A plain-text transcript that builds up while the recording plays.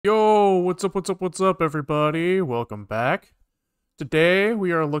What's up, everybody? Welcome back. Today,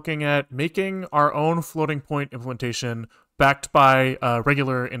 we are looking at making our own floating point implementation backed by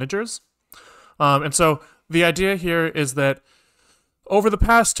regular integers. And so, the idea here is that over the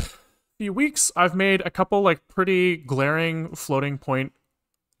past few weeks, I've made a couple, pretty glaring floating point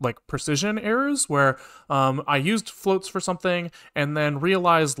precision errors where I used floats for something and then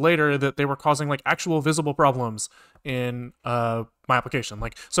realized later that they were causing actual visible problems in my application.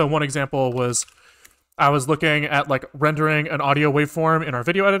 So one example was I was looking at rendering an audio waveform in our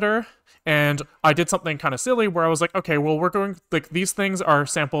video editor, and I did something kind of silly where I was like, okay, well, we're going these things are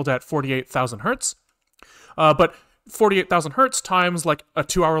sampled at 48,000 hertz, but 48,000 hertz times a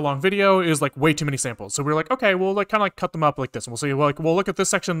 2-hour long video is way too many samples. So we were like, okay, we'll kind of cut them up like this, and we'll say, well, we'll look at this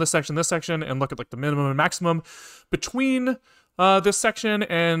section, this section, this section, and look at the minimum and maximum between this section,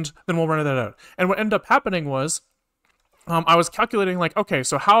 and then we'll run that out. And what ended up happening was I was calculating okay,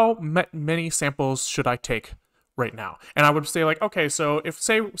 so how many samples should I take right now? And I would say okay, so if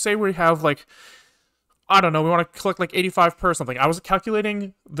say we have I don't know, we want to collect 85 per something. I was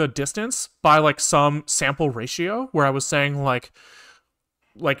calculating the distance by some sample ratio where I was saying like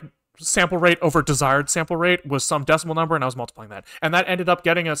sample rate over desired sample rate was some decimal number, and I was multiplying that. And that ended up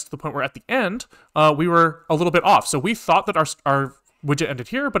getting us to the point where at the end, we were a little bit off. So we thought that our widget ended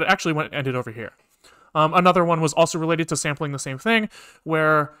here, but it actually ended over here. Another one was also related to sampling the same thing,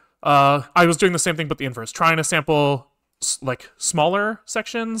 where I was doing the same thing but the inverse, trying to sample smaller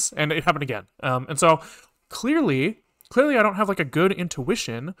sections, and it happened again. And so clearly I don't have a good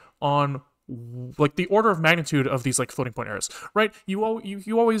intuition on the order of magnitude of these floating point errors, right? You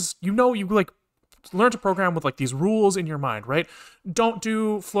always learn to program with these rules in your mind, right? Don't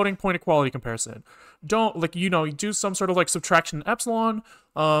do floating point equality comparison. Don't you do some sort of subtraction epsilon.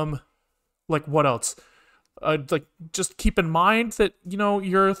 What else? Just keep in mind that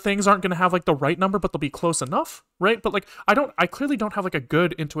your things aren't going to have the right number, but they'll be close enough, right? But I clearly don't have a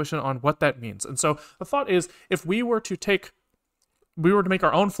good intuition on what that means. And so the thought is, if we were to make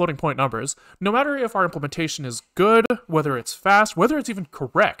our own floating point numbers, no matter if our implementation is good, whether it's fast, whether it's even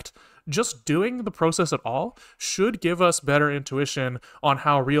correct, just doing the process at all should give us better intuition on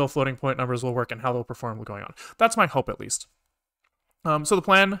how real floating point numbers will work and how they'll perform going on. That's my hope, at least. So the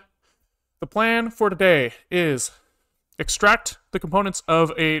plan for today is extract the components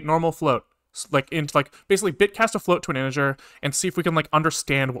of a normal float, into basically bitcast a float to an integer and see if we can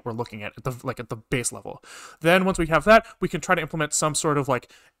understand what we're looking at the base level. Then once we have that, we can try to implement some sort of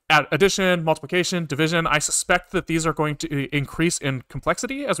addition, multiplication, division. I suspect that these are going to increase in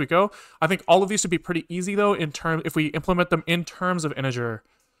complexity as we go. I think all of these should be pretty easy though if we implement them in terms of integer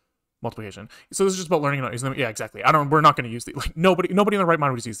multiplication. So this is just about learning and not using them. Yeah, exactly. We're not going to use the nobody in the right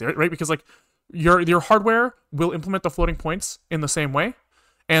mind would use these, right? Because your hardware will implement the floating points in the same way,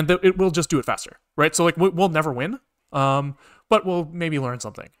 and it will just do it faster, right? So we'll never win, but we'll maybe learn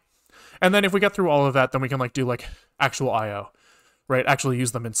something. And then if we get through all of that, then we can do actual IO, right? Actually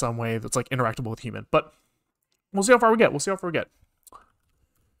use them in some way that's interactable with human. But we'll see how far we get.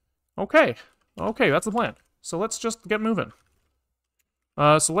 Okay, that's the plan. So let's just get moving.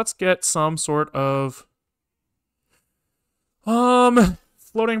 So let's get some sort of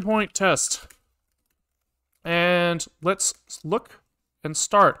floating point test. And let's look and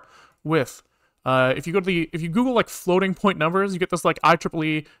start with if you Google floating point numbers, you get this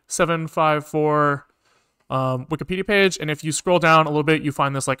ieee754 Wikipedia page, and if you scroll down a little bit, you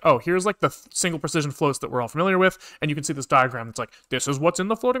find this oh, here's the single precision floats that we're all familiar with, and you can see this diagram that's this is what's in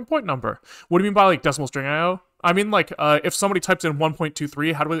the floating point number. What do you mean by decimal string IO? I mean if somebody types in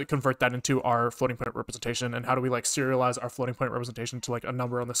 1.23, how do we convert that into our floating point representation, and how do we serialize our floating point representation to a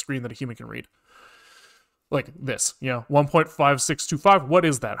number on the screen that a human can read? This, 1.5625, what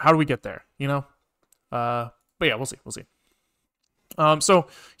is that? How do we get there? But yeah, we'll see. So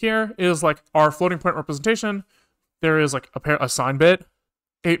here is our floating point representation. There is a sign bit,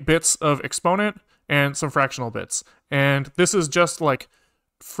 8 bits of exponent, and some fractional bits. And this is just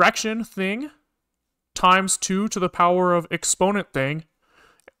fraction thing times 2 to the power of exponent thing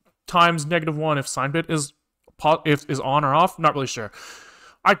times -1 if sign bit is on or off. Not really sure.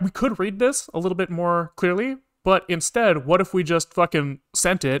 We could read this a little bit more clearly, but instead, what if we just fucking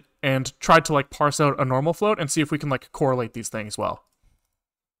sent it and tried to parse out a normal float and see if we can correlate these things well?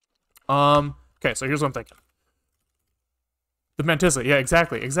 Okay, so here's what I'm thinking. The mantissa, yeah,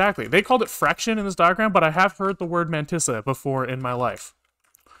 exactly. They called it fraction in this diagram, but I have heard the word mantissa before in my life.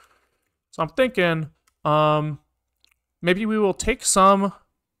 So I'm thinking, maybe we will take some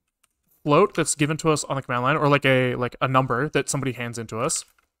float that's given to us on the command line, or a number that somebody hands into us.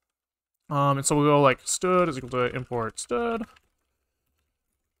 And so we'll go stud is equal to import stud.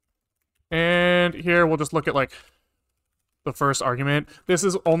 here, we'll just look at like the first argument. This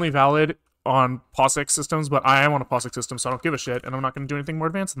is only valid on POSIX systems, but I am on a POSIX system, so I don't give a shit, and I'm not going to do anything more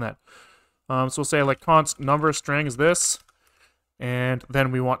advanced than that. So we'll say like const number string is this, and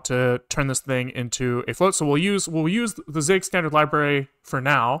then we want to turn this thing into a float. So we'll use the Zig standard library for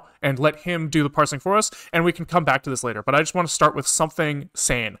now and let him do the parsing for us, and we can come back to this later. But I just want to start with something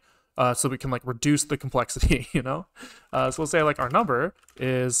sane, so we can like reduce the complexity, you know. So we'll say like our number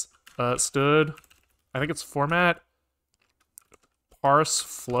is stood, I think it's format parse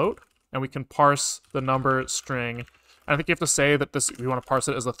float, and we can parse the number string. And I think you have to say that this, we want to parse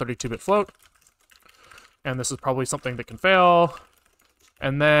it as a 32-bit float, and this is probably something that can fail.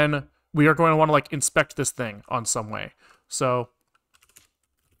 And then we are going to want to like inspect this thing on some way. So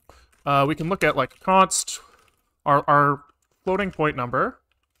we can look at like const, our floating point number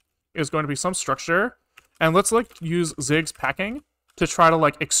is going to be some structure, and let's like use Zig's packing to try to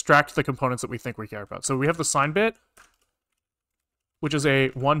like extract the components that we think we care about. So we have the sign bit, which is a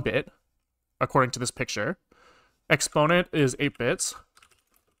 1 bit, according to this picture. Exponent is 8 bits.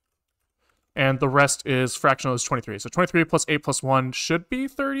 And the rest is fractional is 23. So 23 plus 8 plus 1 should be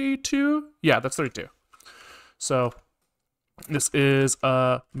 32? Yeah, that's 32. So this is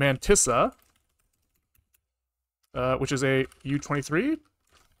a mantissa, which is a U23.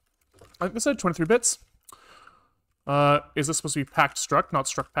 I think this had 23 bits. Is this supposed to be packed struct, not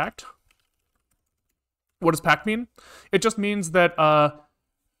struct packed? What does packed mean? It just means that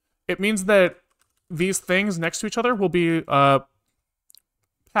these things next to each other will be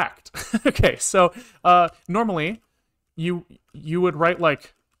packed. Okay, so normally you would write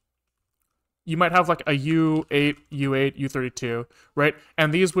like, you might have like a U8, U8, U32, right?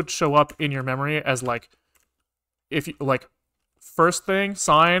 And these would show up in your memory as like, if you like first thing,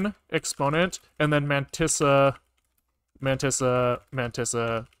 sign, exponent, and then mantissa, mantissa,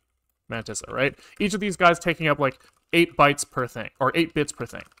 mantissa, mantissa, right? Each of these guys taking up like 8 bytes per thing, or 8 bits per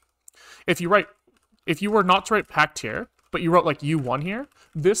thing. If you were not to write packed here, but you wrote like U1 here,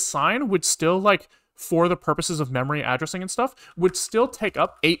 this sign would still like, for the purposes of memory addressing and stuff, would still take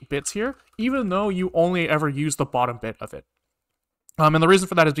up 8 bits here, even though you only ever use the bottom bit of it. And the reason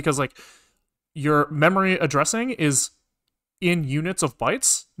for that is because like your memory addressing is in units of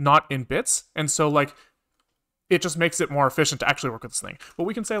bytes, not in bits, and so like it just makes it more efficient to actually work with this thing. But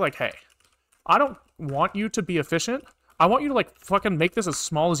we can say like, hey, I don't want you to be efficient. I want you to like fucking make this as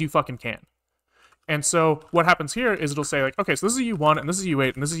small as you fucking can. And so what happens here is it'll say like, okay, so this is U1 and this is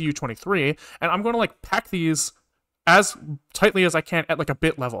U8 and this is U23, and I'm going to like pack these as tightly as I can at like a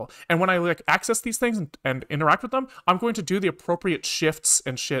bit level. And when I like access these things and interact with them, I'm going to do the appropriate shifts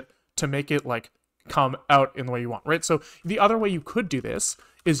and shit to make it like come out in the way you want, right? So the other way you could do this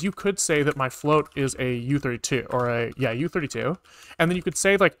is you could say that my float is a U32 or a, yeah, U32. And then you could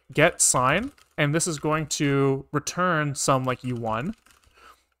say like get sign, and this is going to return some like U1.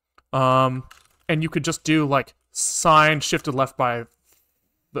 And you could just do like sign shifted left by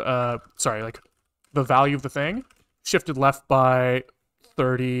the, sorry, like the value of the thing shifted left by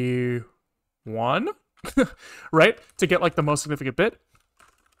 31, right? To get like the most significant bit.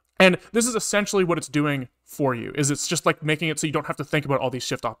 And this is essentially what it's doing for you, is it's just like making it so you don't have to think about all these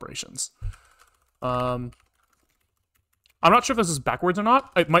shift operations. I'm not sure if this is backwards or not.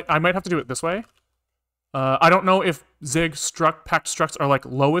 I might have to do it this way. I don't know if Zig struct packed structs are like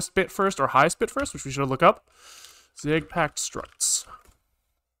lowest bit first or highest bit first, which we should look up. Zig packed structs.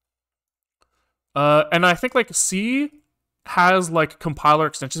 And I think like C has like compiler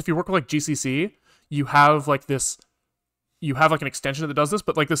extensions. If you work with like GCC, you have like this, you have like an extension that does this,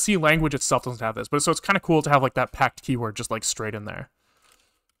 but like the C language itself doesn't have this. But so it's kind of cool to have like that packed keyword just like straight in there.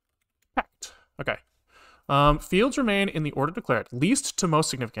 Packed. Okay. Fields remain in the order declared, least to most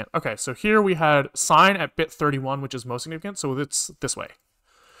significant. Okay, so here we had sign at bit 31, which is most significant, so it's this way.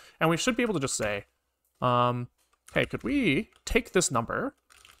 And we should be able to just say, hey, could we take this number,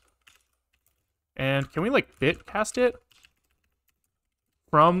 and can we like bit cast it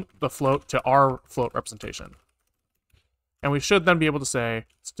from the float to our float representation? And we should then be able to say,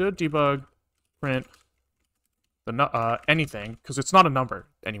 std debug print the anything, because it's not a number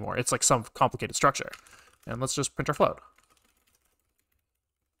anymore, it's like some complicated structure. And let's just print our float.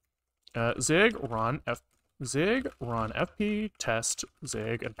 Zig run fp test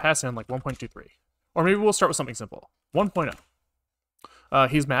zig and pass in like 1.23. Or maybe we'll start with something simple. 1.0.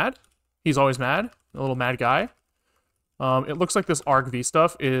 He's mad. He's always mad. A little mad guy. It looks like this argv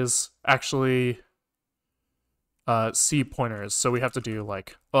stuff is actually C pointers. So we have to do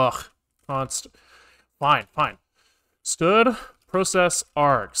like, const. Fine. Stood process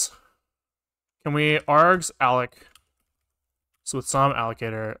args. Can we args alloc? So with some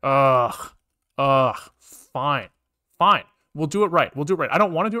allocator. Ugh, fine. Fine. We'll do it right. We'll do it right. I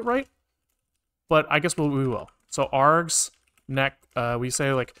don't want to do it right, but I guess we will. So args, we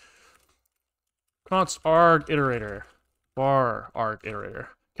say like const arg iterator, var arg iterator.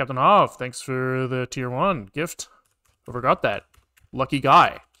 Captain Hov, thanks for the tier 1 gift. Whoever got that. Lucky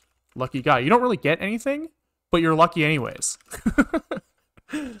guy. Lucky guy. You don't really get anything, but you're lucky anyways.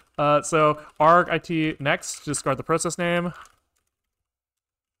 So arg it next, discard the process name.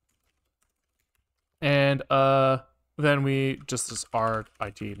 And then we just arg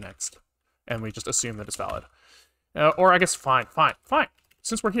it next. And we just assume that it's valid. Or I guess fine.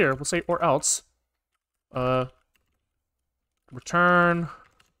 Since we're here, we'll say or else. Return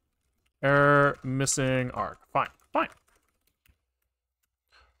error missing arg. Fine.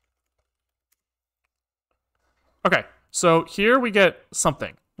 Okay, so here we get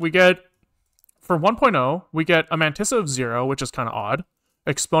something. We get, for 1.0, we get a mantissa of 0, which is kind of odd.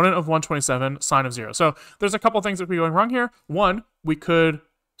 Exponent of 127, sine of 0. So there's a couple things that could be going wrong here. One, we could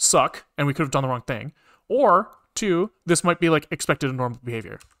suck, and we could have done the wrong thing. Or, two, this might be like expected and normal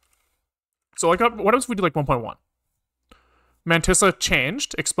behavior. So like, what if we do like 1.1? Mantissa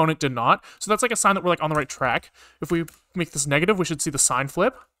changed, exponent did not. So that's like a sign that we're like on the right track. If we make this negative, we should see the sign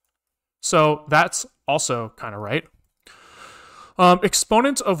flip. So that's also kind of right.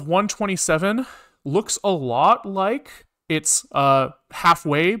 Exponent of 127 looks a lot like it's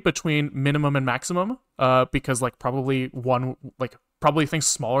halfway between minimum and maximum, because like probably things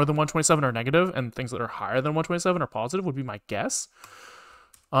smaller than 127 are negative and things that are higher than 127 are positive would be my guess.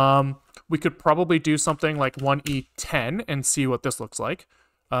 We could probably do something like 1e10 and see what this looks like.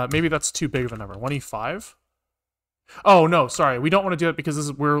 Maybe that's too big of a number. 1e5. Oh no, sorry, we don't want to do it because this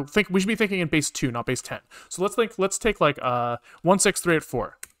is, we should be thinking in base 2, not base 10. So let's take like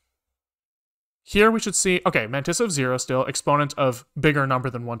 16384. Here we should see, okay, mantissa of 0 still, exponent of bigger number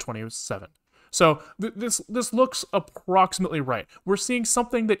than 127. So this looks approximately right. We're seeing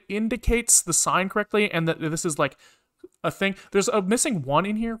something that indicates the sign correctly and that this is like a thing. There's a missing 1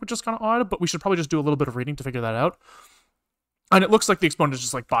 in here, which is kind of odd, but we should probably just do a little bit of reading to figure that out. And it looks like the exponent is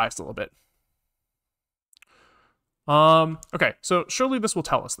just like biased a little bit. Okay, so surely this will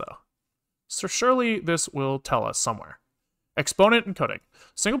tell us though. So surely this will tell us somewhere. Exponent encoding.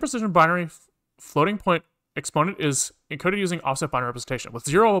 Single precision binary floating point exponent is encoded using offset binary representation, with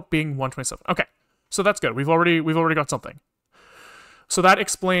 0 being 127. Okay, so that's good. We've already got something. So that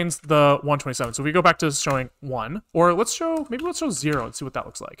explains the 127. So if we go back to showing 1, or maybe let's show 0 and see what that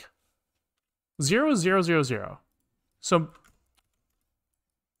looks like. 0 is 0, 0, 0. So,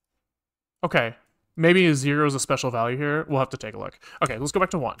 okay, maybe 0 is a special value here. We'll have to take a look. Okay, let's go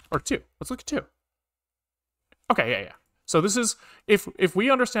back to 1, or 2. Let's look at 2. Okay, yeah. So this is, if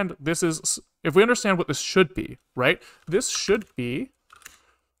we understand what this should be, right? This should be,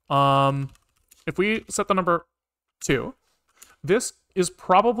 if we set the number 2, this is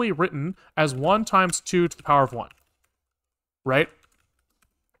probably written as 1 times 2 to the power of 1, right?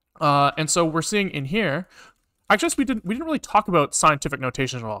 And so we're seeing in here, actually we didn't really talk about scientific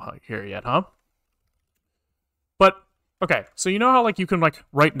notation at all here yet, huh? But, okay, so you know how like you can like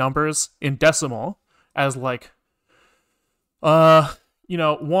write numbers in decimal as like,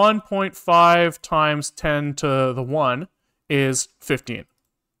 1.5 times 10 to the 1 is 15,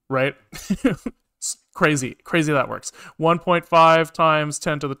 right? Crazy that works. 1.5 times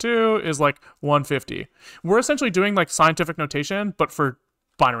 10 to the 2 is like 150. We're essentially doing like scientific notation, but for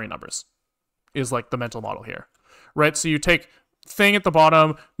binary numbers is like the mental model here, right? So you take thing at the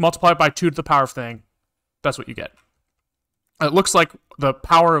bottom, multiply it by 2 to the power of thing. That's what you get. It looks like the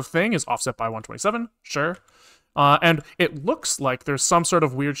power of thing is offset by 127, sure. And it looks like there's some sort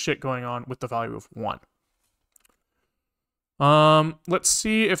of weird shit going on with the value of 1. Let's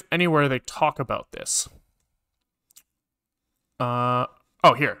see if anywhere they talk about this. Oh,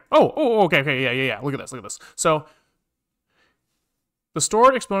 here. Oh, okay, yeah. Look at this. So, the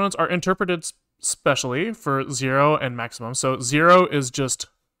stored exponents are interpreted specially for 0 and maximum. So 0 is just,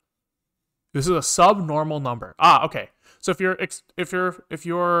 this is a subnormal number. Ah, okay. So if your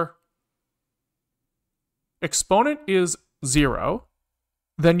exponent is 0,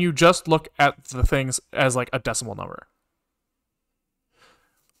 then you just look at the things as like a decimal number.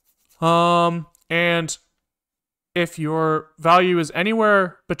 And if your value is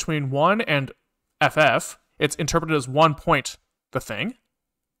anywhere between 1 and FF, it's interpreted as 1 point the thing.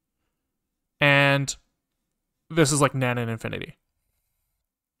 And this is like nan and infinity.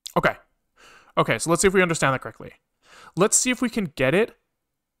 Okay, so let's see if we understand that correctly. Let's see if we can get it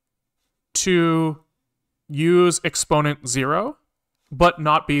to use exponent 0, but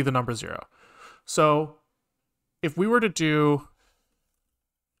not be the number 0. So if we were to do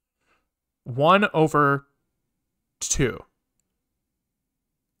 1 over 2.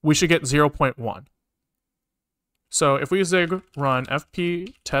 We should get 0.1. So if we zig run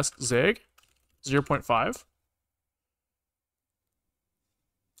fp test zig 0.5.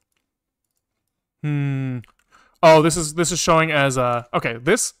 Oh, this is showing as okay,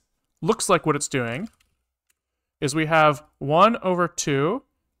 this looks like what it's doing is we have 1 over 2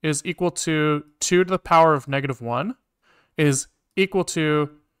 is equal to 2 to the power of -1 is equal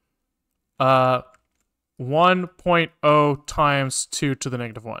to 1.0 times 2 to the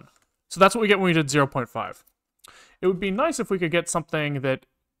 -1. So that's what we get when we did 0.5. It would be nice if we could get something that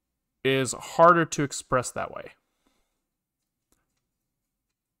is harder to express that way.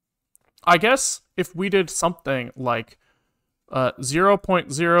 I guess if we did something like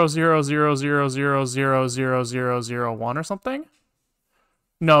 0.00000000001 or something.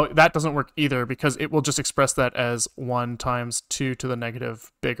 No, that doesn't work either because it will just express that as 1 times 2 to the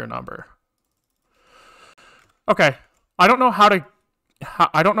negative bigger number. Okay, I don't know how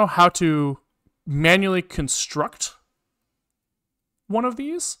to manually construct one of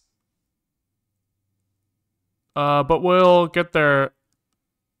these. But we'll get there.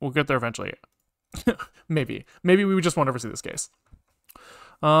 We'll get there eventually. Maybe we just won't ever see this case.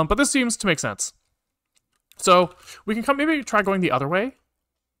 But this seems to make sense. So we can maybe try going the other way.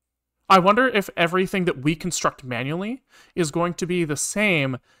 I wonder if everything that we construct manually is going to be the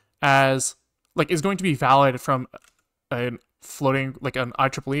same as, like, is going to be valid from a floating, like an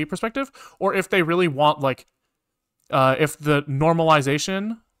IEEE perspective, or if they really want, like, if the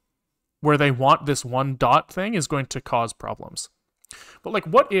normalization where they want this one dot thing is going to cause problems. But, like,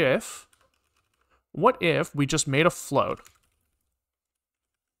 what if we just made a float?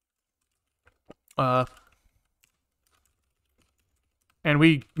 And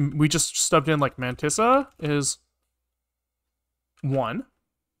we just stubbed in, like, mantissa is 1.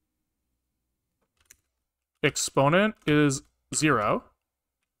 Exponent is 0.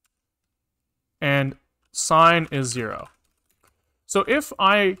 And sine is 0. So if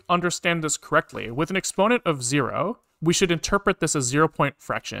I understand this correctly, with an exponent of 0, we should interpret this as 0-point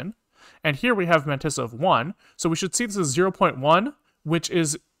fraction. And here we have mantissa of 1, so we should see this as 0.1, which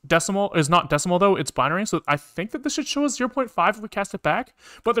is decimal, is not decimal though, it's binary, so I think that this should show us 0.5 if we cast it back,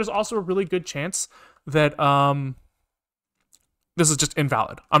 but there's also a really good chance that this is just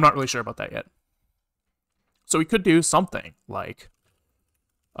invalid. I'm not really sure about that yet. So we could do something like,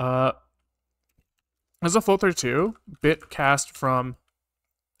 as a float32, bit cast from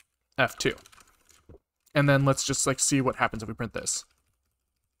F2. And then let's just, like, see what happens if we print this.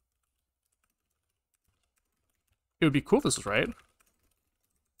 It would be cool if this was right.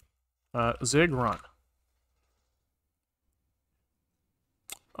 Zig run.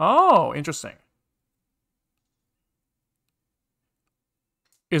 Oh, interesting.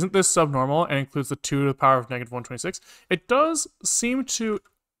 Isn't this subnormal and includes the 2 to the power of -126? It does seem to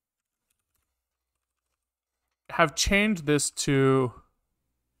have changed this to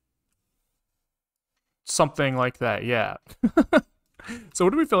something like that, yeah. So what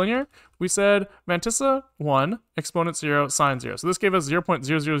did we fill in here? We said mantissa 1, exponent 0, sine 0. So this gave us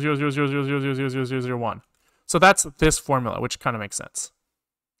 0.0000000000001. So that's this formula, which kind of makes sense.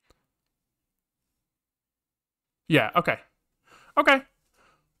 Yeah, okay. Okay.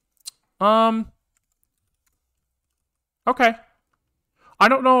 Okay. I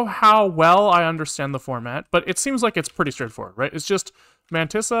don't know how well I understand the format, but it seems like it's pretty straightforward, right? It's just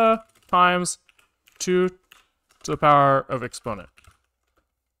mantissa times 2 to the power of exponent.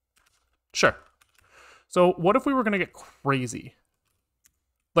 Sure. So what if we were going to get crazy?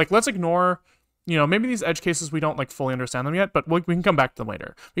 Like, let's ignore, you know, maybe these edge cases, we don't, like, fully understand them yet, but we can come back to them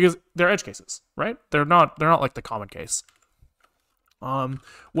later. Because they're edge cases, right? They're not like the common case. What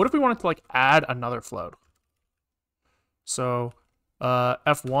if we wanted to, like, add another float? So,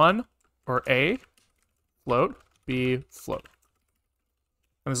 F1 or A, float, B, float.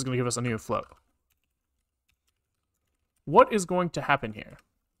 And this is going to give us a new float. What is going to happen here?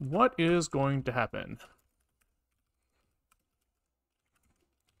 What is going to happen?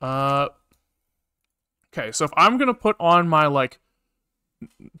 Okay, so if I'm going to put on my, like,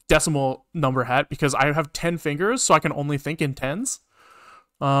 decimal number hat, because I have 10 fingers, so I can only think in tens.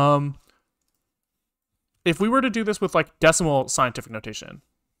 If we were to do this with, like, decimal scientific notation,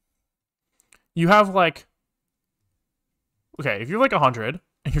 you have, like, okay, if you're, like, 100,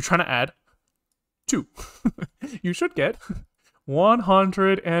 and you're trying to add 2, you should get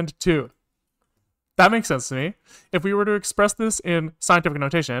 102. That makes sense to me. If we were to express this in scientific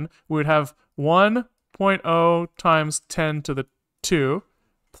notation, we would have 1.0 times 10 to the 2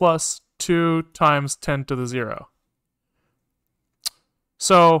 plus 2 times 10 to the 0.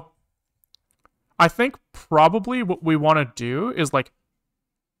 So I think probably what we want to do is like,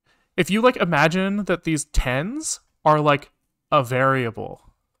 if you like imagine that these tens are like a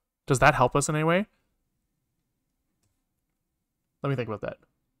variable, does that help us in any way? Let me think about that.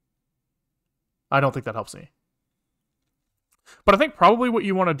 I don't think that helps me. But I think probably what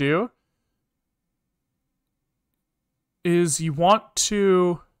you want to do is you want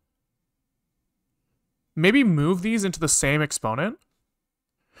to maybe move these into the same exponent,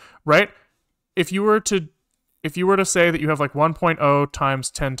 right? If you were to say that you have like 1.0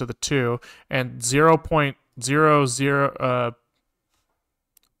 times 10 to the 2 and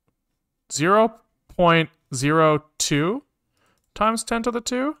 0.02 times 10 to the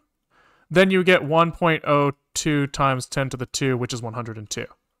 2, then you get 1.02 times 10 to the 2, which is 102.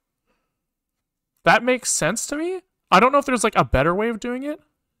 That makes sense to me. I don't know if there's like a better way of doing it.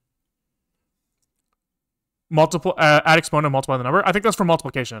 Add exponent, multiply the number. I think that's for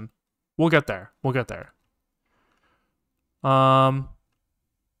multiplication. We'll get there. But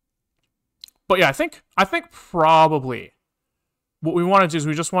yeah, I think probably what we want to do is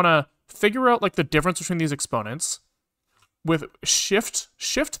we just want to figure out like the difference between these exponents with shift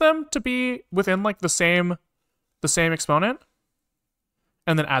them to be within like the same exponent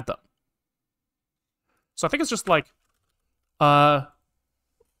and then add them. So I think it's just like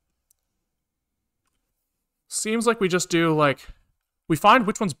seems like we just do like we find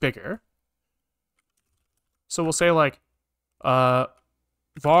which one's bigger. So we'll say like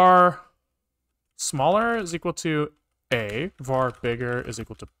var smaller is equal to A, var bigger is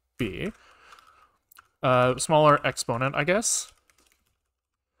equal to B. Smaller exponent, I guess.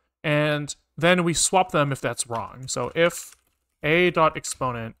 And then we swap them if that's wrong. So if A dot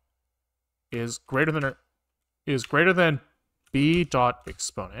exponent is greater than B dot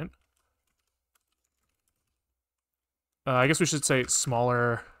exponent, I guess we should say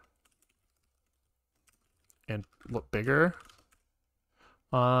smaller and look bigger.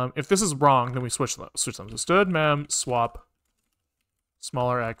 If this is wrong, then we switch them. So std mem swap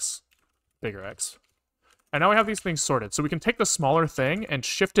smaller x, bigger x. And now we have these things sorted. So we can take the smaller thing and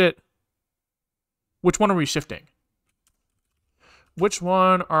shift it. Which one are we shifting? Which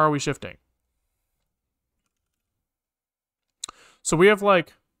one are we shifting? So we have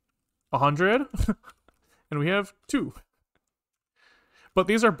like 100 and we have 2. But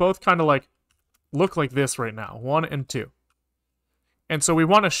these are both kind of like look like this right now, 1 and 2. And so we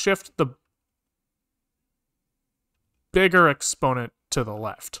want to shift the bigger exponent to the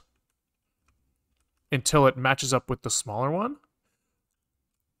left until it matches up with the smaller one.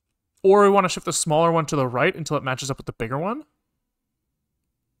 Or we want to shift the smaller one to the right until it matches up with the bigger one.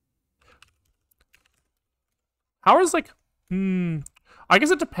 Ours like, I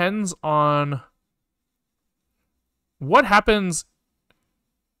guess it depends on what happens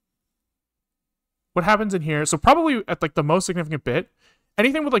in here. So probably at like the most significant bit,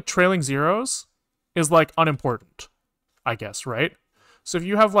 anything with like trailing zeros is like unimportant, I guess, right? So if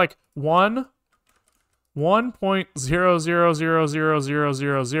you have like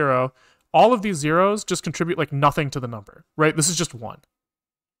 1.00000000, all of these zeros just contribute like nothing to the number, right? This is just 1.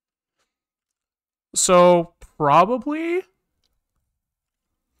 So probably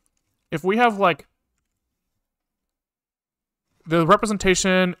if we have like the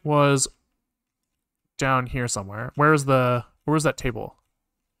representation was down here somewhere. Where's that table?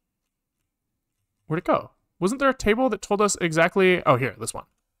 Where'd it go? Wasn't there a table that told us exactly? Oh, here, this one.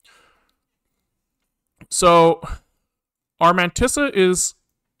 So our mantissa is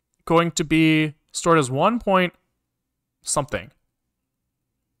going to be stored as 1 point something.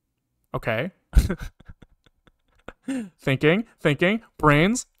 Okay. Thinking,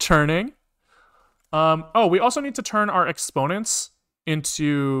 brains turning. Oh, we also need to turn our exponents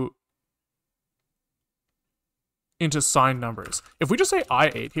into signed numbers. If we just say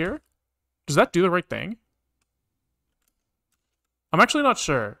I8 here, does that do the right thing? I'm actually not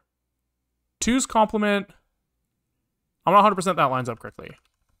sure. 2's complement. I'm not 100% that lines up correctly.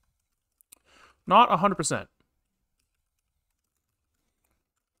 Not 100%.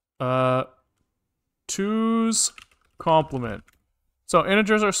 2's complement. So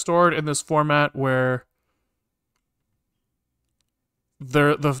integers are stored in this format where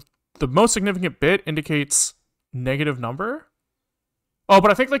the most significant bit indicates negative number. Oh, but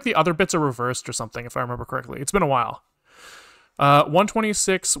I think like the other bits are reversed or something, if I remember correctly. It's been a while.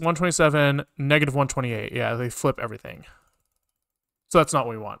 126, 127, negative 128. Yeah, they flip everything. So that's not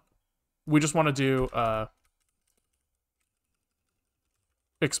what we want. We just want to do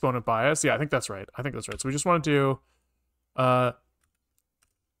exponent bias. Yeah, I think that's right. So we just want to do so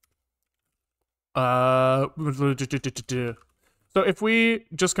if we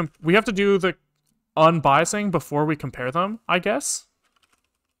just we have to do unbiasing before we compare them, I guess.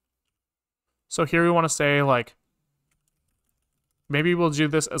 So here we want to say, like, maybe we'll do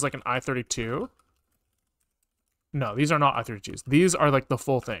this as like an I32. No, these are not I32s. These are like the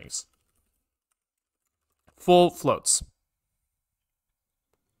full things. Full floats.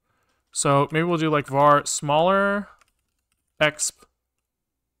 So maybe we'll do like var smaller exp.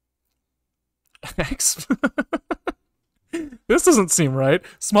 This doesn't seem right.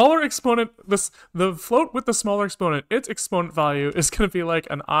 Smaller exponent, the float with the smaller exponent, its exponent value is going to be like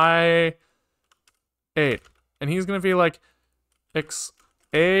an I8. And he's going to be like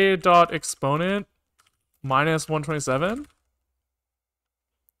a dot exponent minus 127,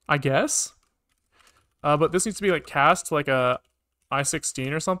 I guess. But this needs to be like cast to like a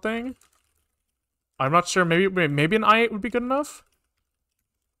I16 or something. I'm not sure. Maybe an I8 would be good enough.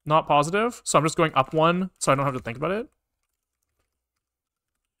 Not positive. So I'm just going up one so I don't have to think about it.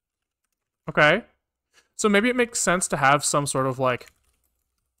 Okay. So maybe it makes sense to have some sort of like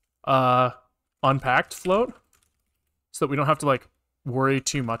unpacked float so that we don't have to like worry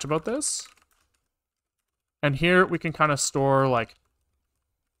too much about this. And here we can kind of store like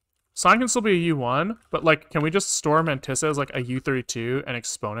sign can still be a U1, but like can we just store mantissa as like a U32 and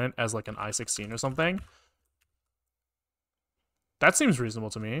exponent as like an I16 or something? That seems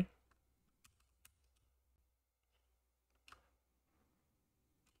reasonable to me.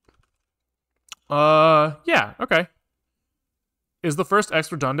 Yeah, okay. Is the first x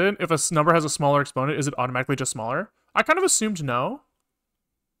redundant? If a number has a smaller exponent, is it automatically just smaller? I kind of assumed no.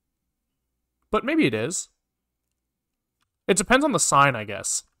 But maybe it is. It depends on the sign, I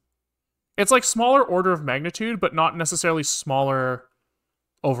guess. It's like smaller order of magnitude, but not necessarily smaller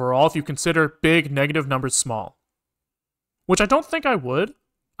overall if you consider big negative numbers small. Which I don't think I would.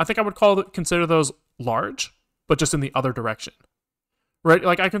 I think I would consider those large, but just in the other direction. Right?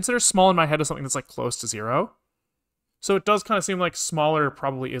 Like, I consider small in my head as something that's, like, close to 0. So it does kind of seem like smaller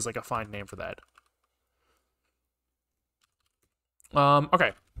probably is, like, a fine name for that.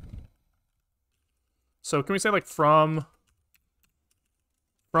 Okay. So can we say, like, from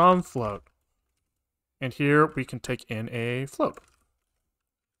float? And here we can take in a float.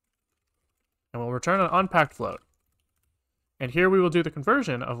 And we'll return an unpacked float. And here we will do the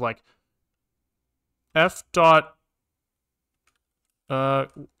conversion of, like, f dot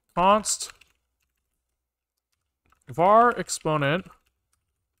const var exponent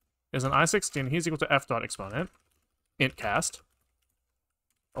is an I16. He's equal to f dot exponent. Int cast.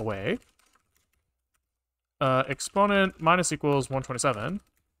 Away. Exponent minus equals 127.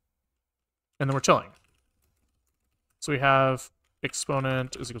 And then we're chilling. So we have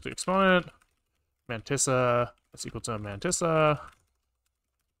exponent is equal to exponent. Mantissa is equal to mantissa.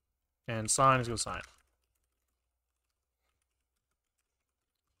 And sign is equal to sign.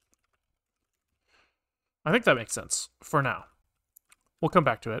 I think that makes sense for now. We'll come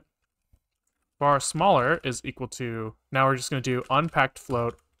back to it. Var smaller is equal to, now we're just going to do unpacked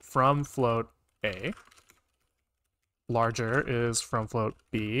float from float A. Larger is from float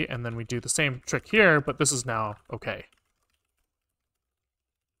B, and then we do the same trick here, but this is now okay.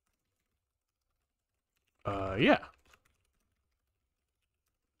 Yeah.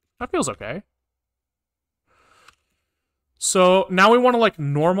 That feels okay. So now we want to like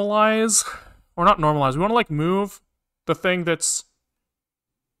normalize, or not normalize, we want to like move the thing that's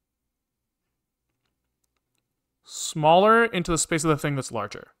smaller into the space of the thing that's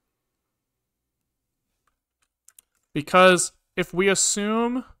larger. Because if we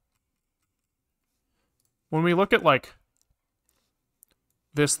assume, when we look at like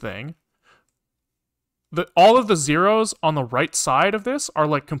this thing, all of the zeros on the right side of this are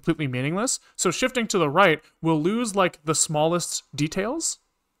like completely meaningless. So shifting to the right, we'll lose like the smallest details.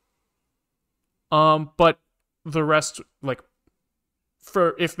 But the rest, like,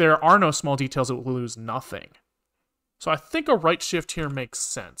 for if there are no small details, it will lose nothing. So I think a right shift here makes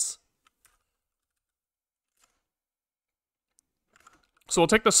sense. So we'll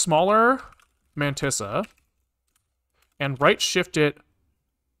take the smaller mantissa and right shift it.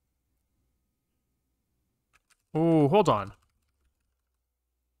 Oh, hold on.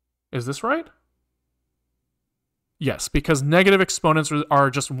 Is this right? Yes, because negative exponents are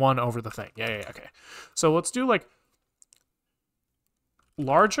just 1 over the thing. Yeah, okay. So let's do like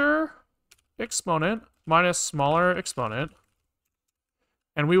larger exponent minus smaller exponent.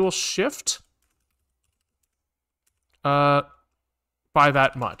 And we will shift by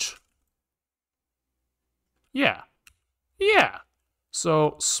that much. Yeah.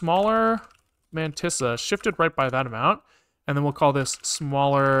 So smaller mantissa shifted right by that amount, and then we'll call this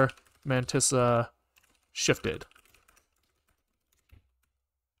smaller mantissa shifted.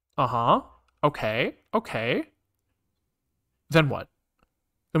 Okay, okay. Then what?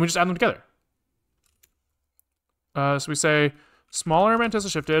 Then we just add them together. So we say smaller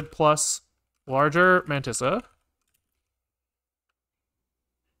mantissa shifted plus larger mantissa.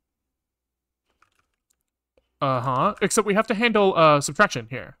 Except we have to handle subtraction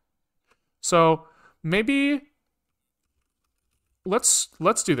here. So maybe let's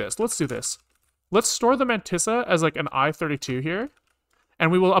do this. Let's do this. Let's store the mantissa as like an I32 here,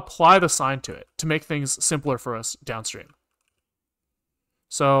 and we will apply the sign to it to make things simpler for us downstream.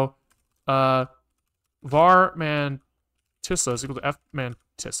 So var mantissa is equal to f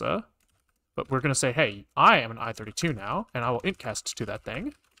mantissa, but we're going to say, hey, I am an I32 now, and I will int cast to that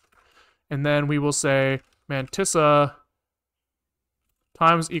thing. And then we will say mantissa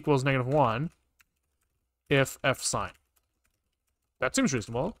times equals -1 if f sign. That seems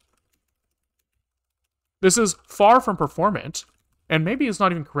reasonable. This is far from performant, and maybe it's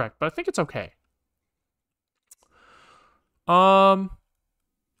not even correct, but I think it's okay.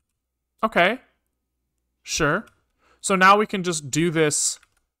 Okay. Sure. So now we can just do this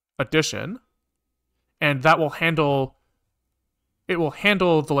addition, and that will handle... It will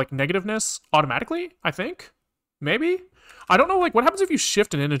handle the, like, negativeness automatically, I think? Maybe? I don't know, like, what happens if you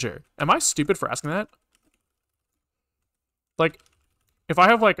shift an integer? Am I stupid for asking that? Like, if I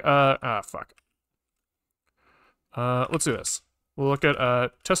have, like, fuck. Let's do this. We'll look at,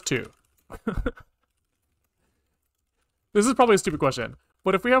 test 2. This is probably a stupid question.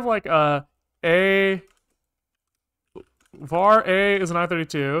 But if we have, like, var a is an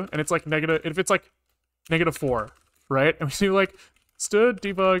I32, and it's, like, negative... If it's, like, -4, right? And we see, like, stood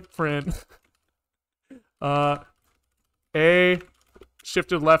debug print a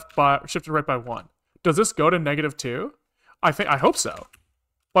shifted right by 1. Does this go to -2? I hope so,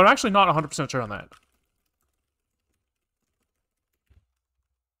 but I'm actually not 100% sure on that.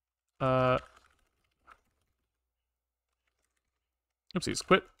 Oopsies.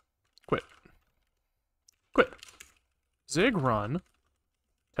 Quit zig run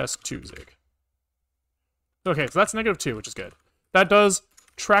test 2 zig. Okay, so that's -2, which is good. That does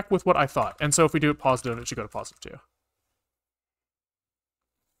track with what I thought. And so if we do it positive, it should go to +2.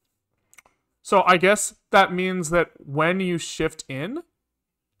 So I guess that means that when you shift in,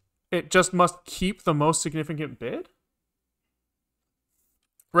 it just must keep the most significant bit?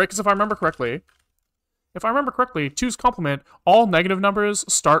 Right, because if I remember correctly, 2's complement, all negative numbers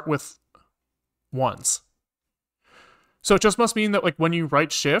start with 1s. So it just must mean that, like, when you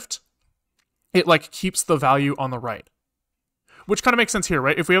right shift, it, like, keeps the value on the right. Which kind of makes sense here,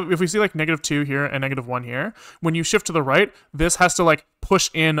 right? If we see, like, -2 here and -1 here, when you shift to the right, this has to, like,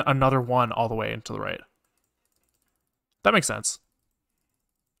 push in another 1 all the way into the right. That makes sense.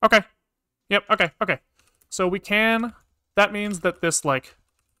 Okay. Yep, okay. So we can... That means that this, like,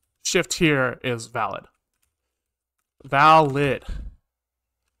 shift here is valid. Valid.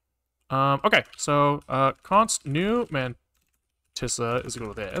 Okay, so const new mantissa is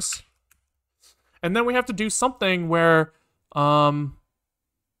equal to this. And then we have to do something where let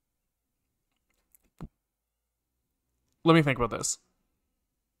me think about this.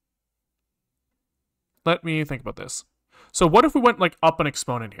 So what if we went, like, up an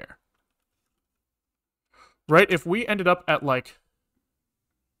exponent here? Right? If we ended up at, like...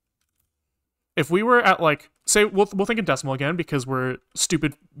 If we were at, like... Say, we'll think in decimal again, because we're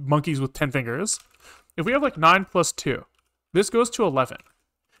stupid monkeys with 10 fingers. If we have, like, 9 plus 2, this goes to 11.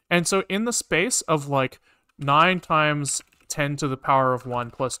 And so in the space of, like, 9 times 10 to the power of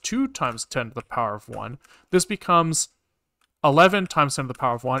 1 plus 2 times 10 to the power of 1, this becomes 11 times 10 to the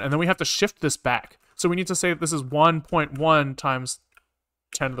power of 1, and then we have to shift this back. So we need to say that this is 1.1 times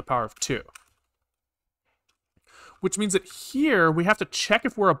 10 to the power of 2. Which means that here, we have to check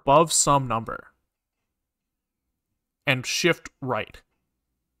if we're above some number. And shift right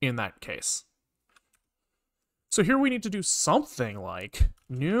in that case. So here we need to do something like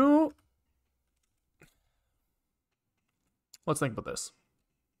new... Let's think about this.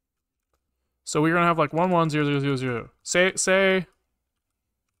 So we're going to have, like, 110000. Say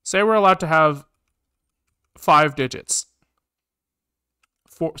we're allowed to have 5 digits.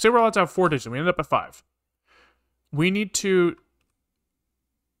 Say we're allowed to have 4 digits. We end up at 5. We need to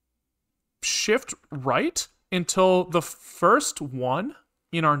shift right until the first one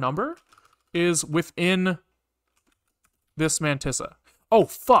in our number is within this mantissa. Oh,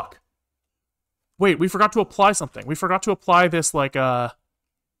 fuck. Wait, we forgot to apply something. We forgot to apply this, like,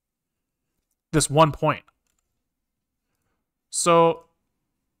 this 1 point. So,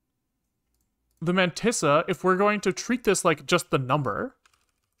 the mantissa, if we're going to treat this like just the number,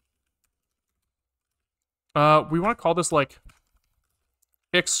 we want to call this, like,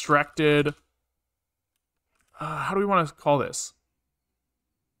 extracted How do we want to call this?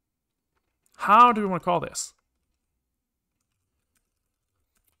 How do we want to call this?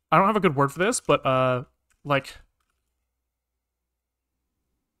 I don't have a good word for this, but like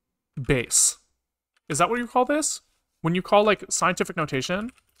base. Is that what you call this? When you call like scientific notation,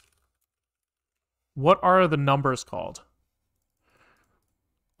 what are the numbers called?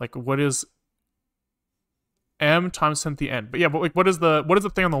 Like what is m times 10 to the n? But yeah, but like what is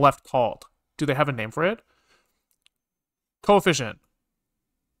the thing on the left called? Do they have a name for it? Coefficient.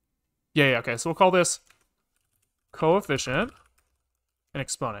 Yeah, okay. So we'll call this coefficient and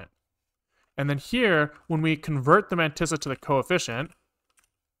exponent. And then here, when we convert the mantissa to the coefficient,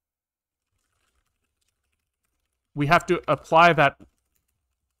 we have to apply that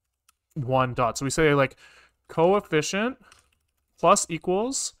one dot. So we say like coefficient plus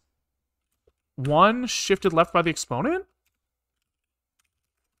equals 1 shifted left by the exponent,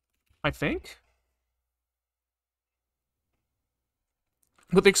 I think.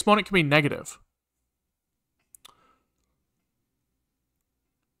 But the exponent can be negative.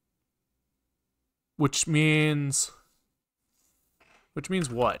 Which means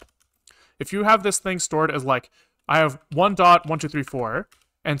what? If you have this thing stored as like, I have 1 dot 1 2 3 4,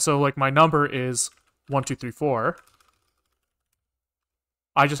 and so like my number is 1 2 3 4.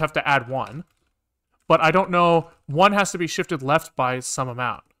 I just have to add 1. But I don't know, 1 has to be shifted left by some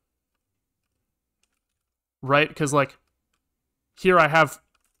amount. Right? Because like here I have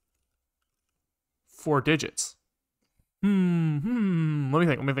 4 digits. Let me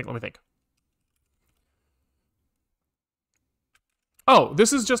think. Oh,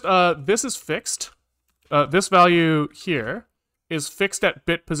 this is just, this is fixed. This value here is fixed at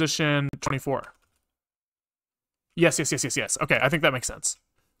bit position 24. Yes. Okay, I think that makes sense.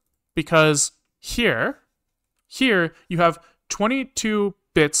 Because here you have 22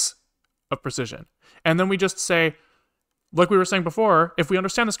 bits of precision. And then we just say, like we were saying before, if we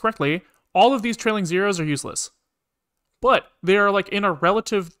understand this correctly, all of these trailing zeros are useless. But they are like in a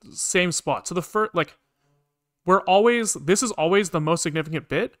relative same spot. So the first, like, this is always the most significant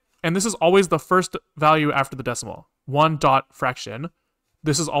bit, and this is always the first value after the decimal. 1 dot fraction.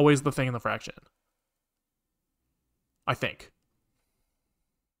 This is always the thing in the fraction. I think.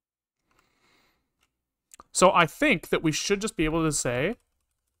 So I think that we should just be able to say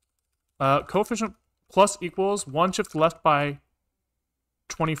coefficient plus equals 1 shift left by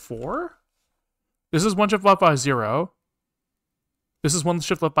 24. This is 1 shift left by 0. This is 1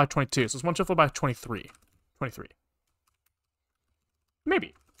 shift left by 22. So it's 1 shift left by 23. 23.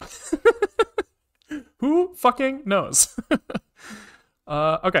 Maybe. Who fucking knows?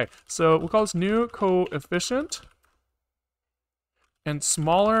 Okay, so we'll call this new coefficient and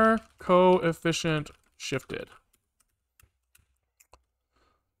smaller coefficient shifted.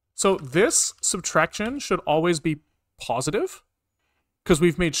 So this subtraction should always be positive because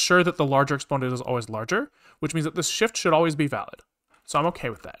we've made sure that the larger exponent is always larger, which means that this shift should always be valid. So I'm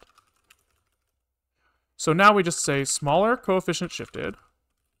okay with that. So now we just say smaller coefficient shifted.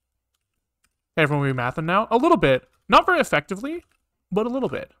 Hey, everyone, we mathing now? A little bit. Not very effectively, but a little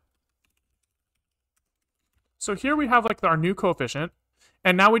bit. So here we have like our new coefficient,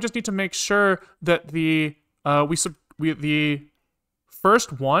 and now we just need to make sure that the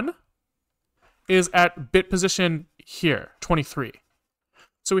first one is at bit position here, 23.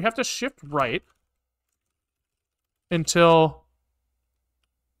 So we have to shift right until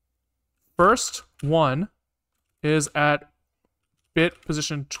first one is at bit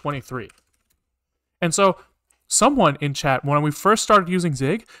position 23. And so someone in chat, when we first started using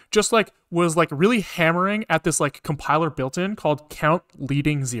Zig, just like was like really hammering at this like compiler built-in called count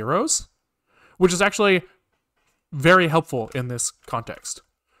leading zeros, which is actually very helpful in this context.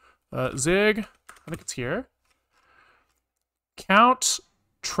 Zig, I think it's here. Count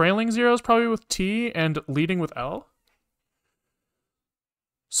trailing zeros probably with T and leading with L.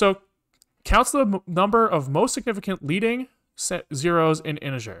 So counts the number of most significant leading zeros in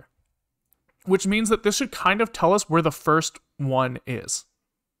integer, which means that this should kind of tell us where the first one is,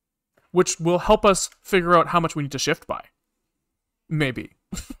 which will help us figure out how much we need to shift by. Maybe.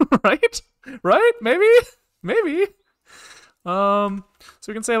 Right? Right? Maybe. So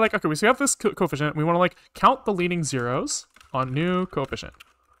we can say like, okay, so we have this coefficient. We want to like count the leading zeros on new coefficient.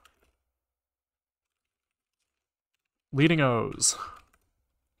 Leading O's.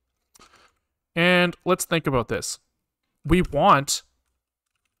 And let's think about this. We want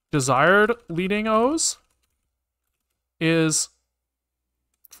desired leading O's is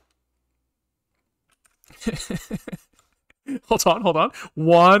hold on.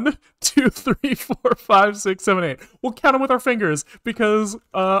 1, 2, 3, 4, 5, 6, 7, 8. We'll count them with our fingers because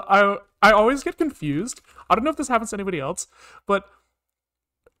I I always get confused. I don't know if this happens to anybody else, but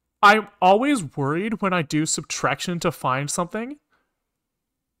I'm always worried when I do subtraction to find something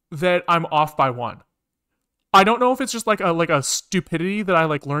that I'm off by 1. I don't know if it's just like a stupidity that I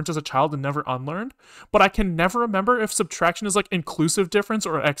like learned as a child and never unlearned, but I can never remember if subtraction is like inclusive difference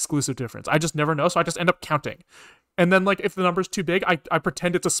or exclusive difference. I just never know, so I just end up counting. And then like if the number's too big, I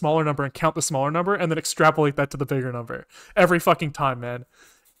pretend it's a smaller number and count the smaller number and then extrapolate that to the bigger number. Every fucking time, man.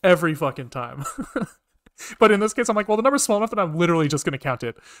 Every fucking time. But in this case, I'm like, well, the number's small enough that I'm literally just gonna count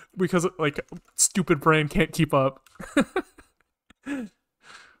it because like stupid brain can't keep up.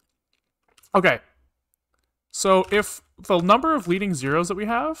 Okay. So if the number of leading zeros that we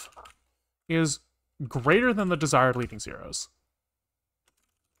have is greater than the desired leading zeros,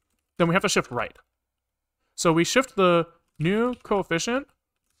 then we have to shift right. So we shift the new coefficient,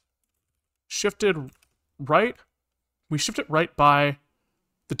 shifted right, we shift it right by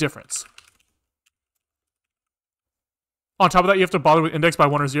the difference. On top of that, you have to bother with index by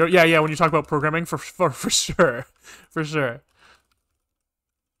 1 or 0. Yeah, when you talk about programming, for sure. For sure.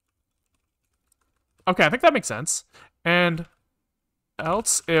 Okay, I think that makes sense. And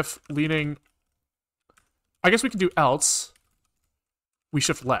else if leading... I guess we can do else. We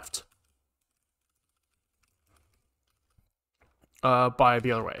shift left. By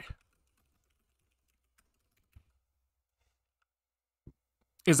the other way.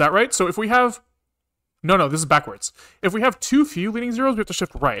 Is that right? So if we have... No, this is backwards. If we have too few leading zeros, we have to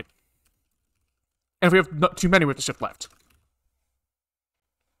shift right. And if we have too many, we have to shift left.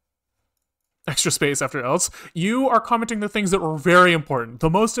 Extra space after else. You are commenting the things that were very important. The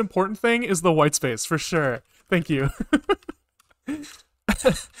most important thing is the white space, for sure. Thank you.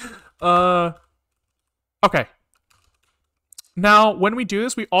 Okay. Now, when we do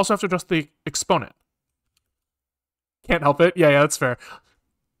this, we also have to adjust the exponent. Can't help it. Yeah, that's fair.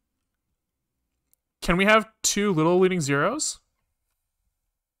 Can we have 2 little leading zeros?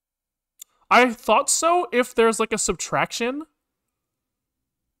 I thought so if there's like a subtraction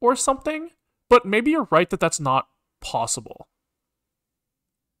or something. But maybe you're right that that's not possible.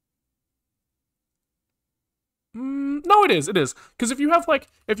 No, it is. Because if you have like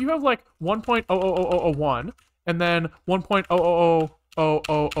 1.00001 and then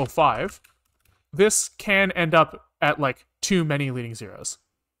 1.0000005, this can end up at like too many leading zeros.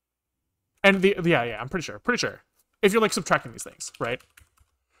 And yeah, I'm pretty sure. If you're like subtracting these things, right?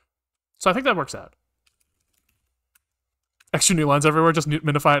 So I think that works out. Extra new lines everywhere, just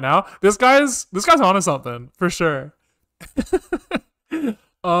minify it now. This guy's onto something, for sure.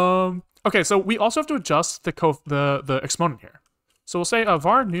 Okay, so we also have to adjust the exponent here. So we'll say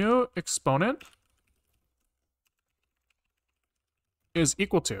var new exponent is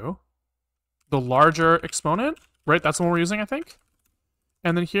equal to the larger exponent, right? That's the one we're using, I think.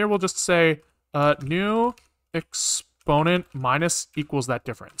 And then here we'll just say new exponent minus equals that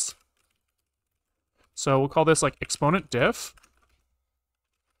difference. So we'll call this like exponent diff.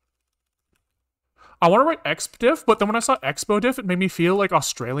 I want to write exp-diff, but then when I saw expo-diff, it made me feel like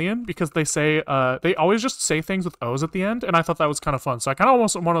Australian because they say, they always just say things with O's at the end, and I thought that was kind of fun. So I kind of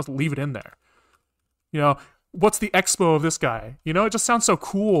almost want to leave it in there. You know, what's the expo of this guy? You know, it just sounds so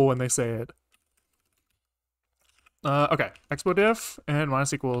cool when they say it. Okay, expo-diff and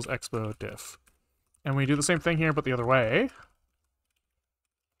minus equals expo-diff. And we do the same thing here, but the other way.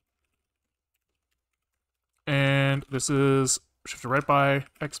 And this is shifted right by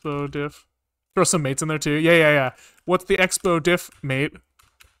expo diff. Throw some mates in there too. Yeah. What's the expo diff mate?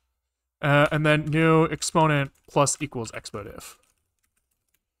 And then new exponent plus equals expo diff.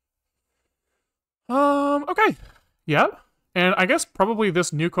 Okay. Yep. And I guess probably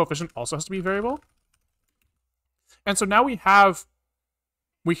this new coefficient also has to be variable. And so now we have,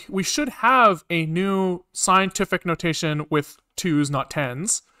 we should have a new scientific notation with 2s, not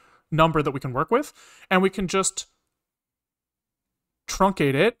 10s, number that we can work with, and we can just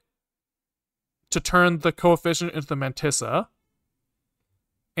truncate it to turn the coefficient into the mantissa,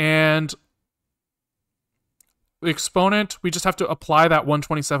 and the exponent, we just have to apply that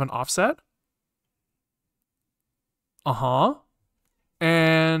 127 offset.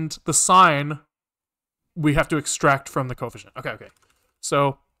 And the sign, we have to extract from the coefficient. Okay.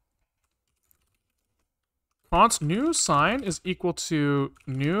 So const new sign is equal to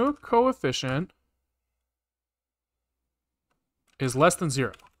new coefficient is less than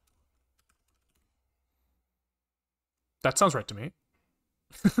 0. That sounds right to me.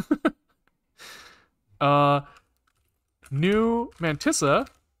 New mantissa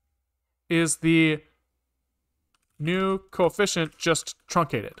is the new coefficient just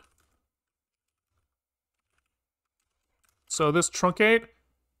truncated. So this truncate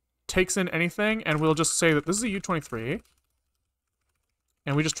takes in anything, and we'll just say that this is a U23,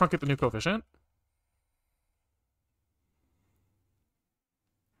 and we just truncate the new coefficient.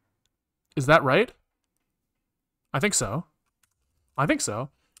 Is that right? I think so. I think so.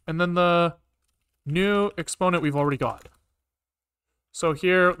 And then the new exponent we've already got. So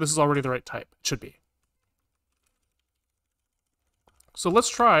here, this is already the right type. It should be. So let's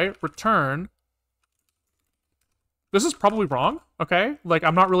try return. This is probably wrong, okay? Like,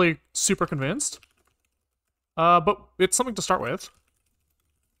 I'm not really super convinced. But it's something to start with.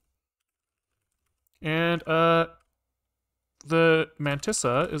 And, the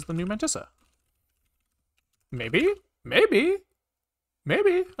mantissa is the new mantissa. Maybe? Maybe?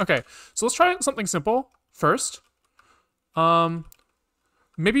 Maybe? Okay, so let's try something simple first.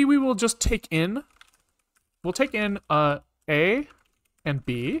 Maybe we will just take in... We'll take in, A and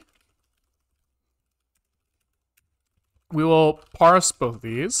B. We will parse both of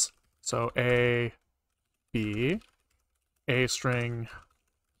these. So A, B, A string,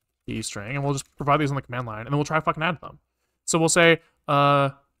 B string, and we'll just provide these on the command line, and then we'll try to fucking add them. So we'll say,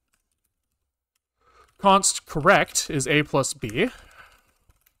 const correct is A plus B,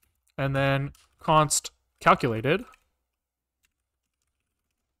 and then const calculated.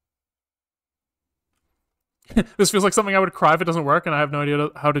 This feels like something I would cry if it doesn't work, and I have no idea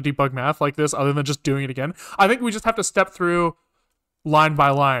how to debug math like this other than just doing it again. I think we just have to step through line by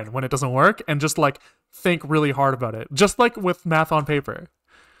line when it doesn't work and just, like, think really hard about it. Just like with math on paper.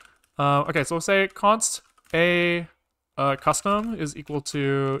 Okay, so we'll say const A custom is equal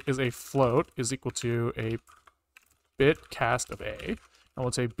to, is a float, is equal to a bit cast of A. And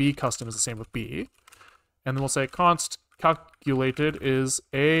we'll say B custom is the same with B. And then we'll say const calculated is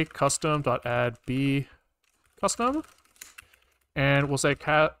A custom dot add B custom, and we'll say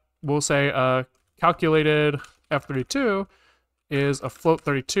calculated f32 is a float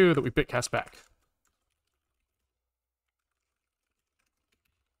 32 that we bitcast back,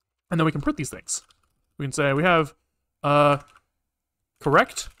 and then we can print these things. We can say we have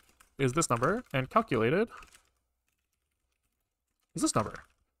correct is this number, and calculated is this number.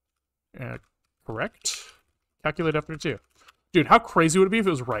 Correct, calculate f32. Dude, how crazy would it be if it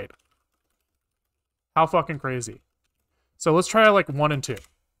was right? How fucking crazy. So let's try like 1 and 2.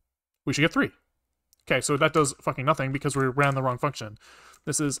 We should get 3. Okay, so that does fucking nothing because we ran the wrong function.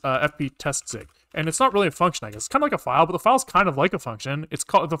 This is fp test zig. And it's not really a function, I guess. It's kind of like a file, but the file's kind of like a function. It's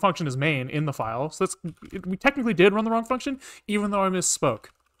called, the function is main in the file. So we technically did run the wrong function, even though I misspoke.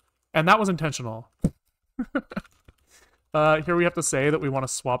 And that was intentional. Here we have to say that we want to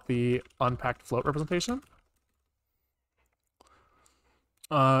swap the unpacked float representation.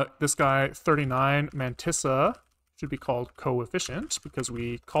 This guy, 39, mantissa, should be called coefficient, because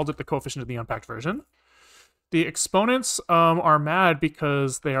we called it the coefficient of the unpacked version. The exponents are mad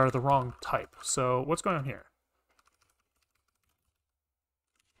because they are the wrong type. So what's going on here?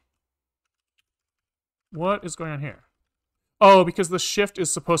 What is going on here? Oh, because the shift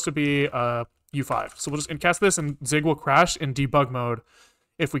is supposed to be U5. So we'll just incast this, and Zig will crash in debug mode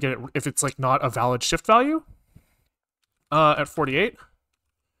if we get it, if it's like not a valid shift value. At 48.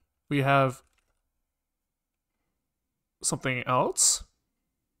 We have something else.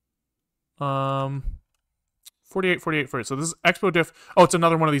 48, 48, 48. So this is expo diff. Oh, it's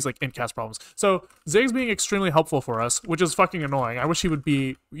another one of these like incast problems. So Zig's being extremely helpful for us, which is fucking annoying. I wish he would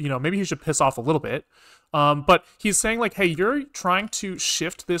be, you know, maybe he should piss off a little bit. But he's saying like, hey, you're trying to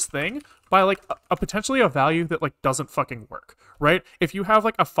shift this thing by like a potentially a value that like doesn't fucking work, right? If you have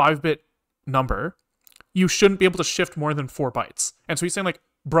like a 5-bit number, you shouldn't be able to shift more than 4 bytes. And so he's saying like,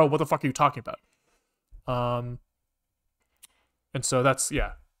 bro, what the fuck are you talking about? And so that's,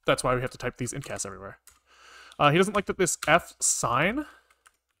 yeah, that's why we have to type these incasts everywhere. He doesn't like that this F sign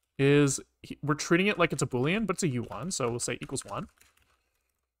is, we're treating it like it's a Boolean, but it's a U1, so we'll say equals 1.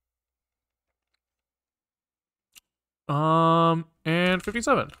 And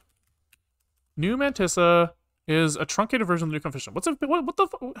 57. New mantissa is a truncated version of the new coefficient. What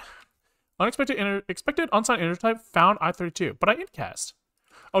the unexpected expected unsigned integer type found I32, but I incast.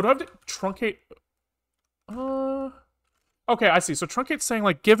 Oh, do I have to truncate? Okay, I see. So truncate's saying,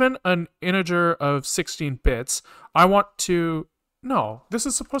 like, given an integer of 16 bits, I want to... No, this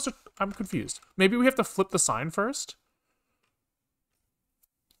is supposed to... I'm confused. Maybe we have to flip the sign first?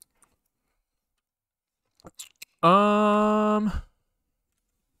 So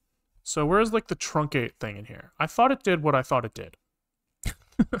where's, like, the truncate thing in here? I thought it did what I thought it did.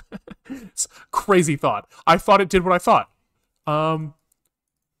 It's crazy thought. I thought it did what I thought.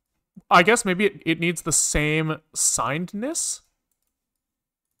 I guess maybe it needs the same signedness.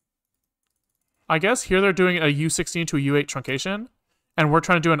 I guess here they're doing a U16 to a U8 truncation, and we're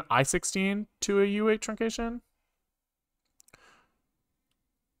trying to do an I16 to a U8 truncation,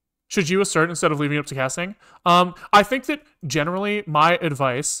 should you assert instead of leaving it up to casting? I think that generally my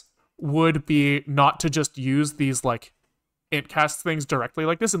advice would be not to just use these like int cast things directly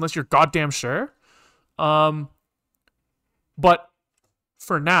like this unless you're goddamn sure. But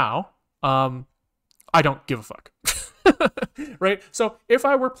for now, I don't give a fuck. Right? So if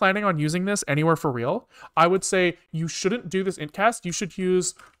I were planning on using this anywhere for real, I would say you shouldn't do this int cast. You should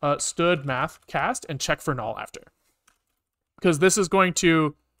use stood math cast and check for null after. Because this is going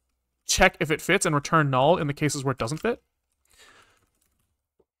to check if it fits and return null in the cases where it doesn't fit.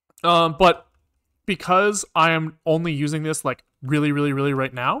 But because I am only using this like really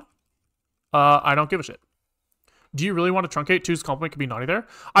right now, I don't give a shit. Do you really want to truncate? Two's complement could be naughty there.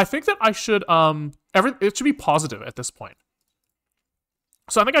 I think that I should it should be positive at this point.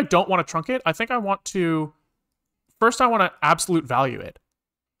 So I think I don't want to truncate. I think I want to first I want to absolute value it,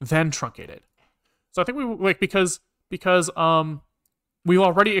 then truncate it. So I think we like because we've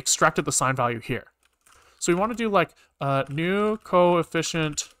already extracted the sign value here. So we want to do like new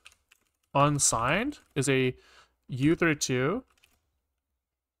coefficient unsigned is a U32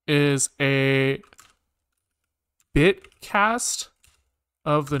 is a bit cast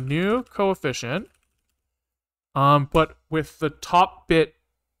of the new coefficient, but with the top bit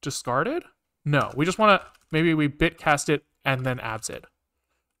discarded? No, we just want to, maybe we bit cast it and then abs it.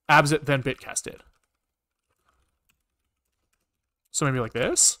 Abs it, then bit cast it. So maybe like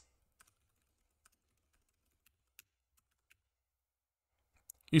this.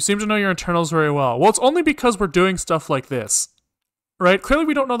 You seem to know your internals very well. Well, it's only because we're doing stuff like this. Right? Clearly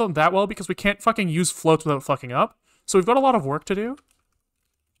we don't know them that well because we can't fucking use floats without fucking up. So we've got a lot of work to do.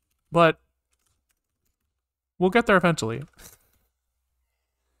 But we'll get there eventually.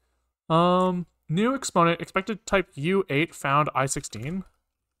 New exponent, expected type U8 found I16.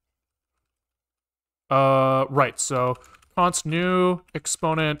 Right, so const new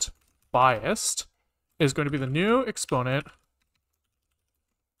exponent biased is going to be the new exponent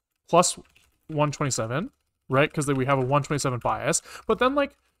plus 127, right? Because we have a 127 bias. But then,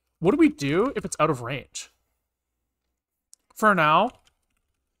 like, what do we do if it's out of range? For now,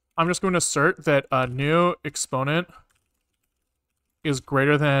 I'm just going to assert that a new exponent is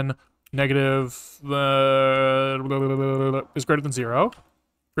greater than negative, is greater than 0,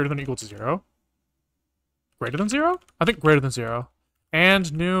 greater than or equal to 0. Greater than 0? I think greater than 0.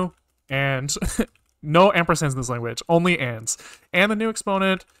 And new, and no ampersands in this language, only ands. And the new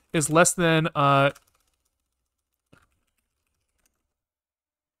exponent is less than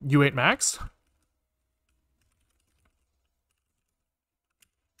U8 max.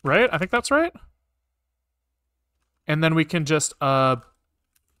 Right? I think that's right. And then we can just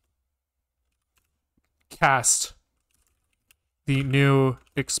cast the new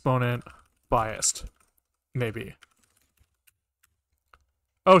exponent biased. Maybe.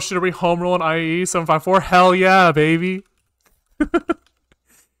 Oh shit, are we home rolling ieee754? Hell yeah, baby.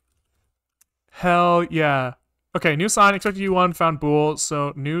 Hell yeah. Okay, new sign, expected U1, found bool,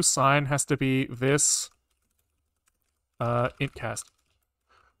 so new sign has to be this int cast.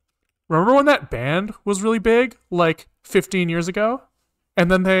 Remember when that band was really big, like 15 years ago? And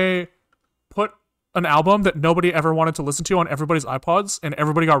then they put an album that nobody ever wanted to listen to on everybody's iPods, and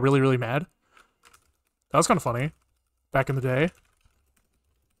everybody got really mad? That was kind of funny back in the day.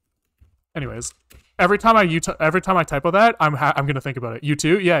 Anyways, every time I typo that, I'm gonna think about it. You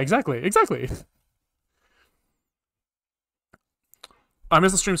too? Yeah, exactly. I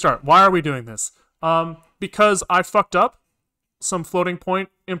missed the stream start. Why are we doing this? Because I fucked up some floating point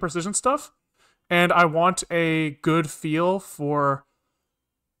imprecision stuff, and I want a good feel for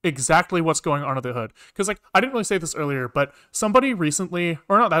exactly what's going on under the hood. Because, like, I didn't really say this earlier, but somebody recently,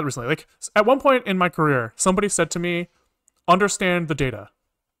 or not that recently, like, at one point in my career, somebody said to me, understand the data.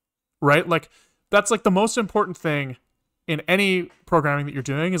 Right? Like, that's, like, the most important thing in any programming that you're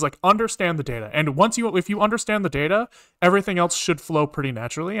doing is, like, understand the data. And if you understand the data, everything else should flow pretty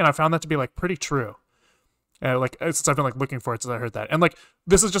naturally, and I found that to be, like, pretty true. Like, since I've been, like, looking for it since I heard that. And, like,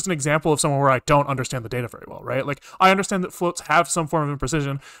 this is just an example of someone where I don't understand the data very well, right? Like, I understand that floats have some form of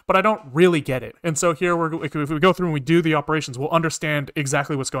imprecision, but I don't really get it. And so here, like, if we go through and we do the operations, we'll understand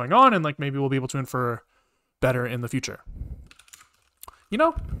exactly what's going on, and, like, maybe we'll be able to infer better in the future. You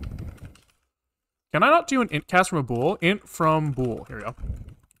know? Can I not do an int cast from a bool? Int from bool. Here we go.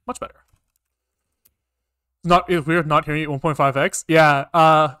 Much better. It's weird not hearing it 1.5x.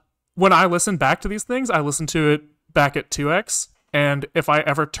 Yeah, when I listen back to these things, I listen to it back at 2x, and if I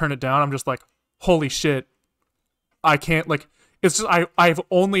ever turn it down, I'm just like, holy shit, I can't, like, It's just I've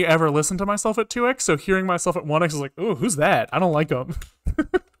only ever listened to myself at 2x, so hearing myself at 1x is like, ooh, who's that? I don't like him.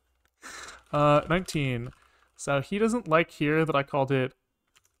 19. So he doesn't like here that I called it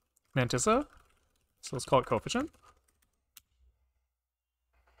mantissa. So let's call it coefficient.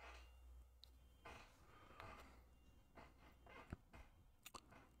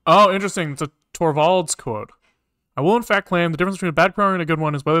 Oh, interesting. It's a Torvalds quote. I will in fact claim the difference between a bad programmer and a good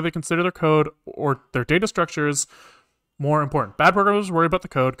one is whether they consider their code or their data structures more important. Bad programmers worry about the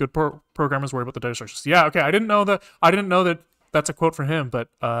code. Good programmers worry about the data structures. Yeah, okay. I didn't know that that's a quote from him, but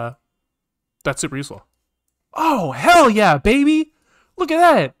that's super useful. Oh, hell yeah, baby! Look at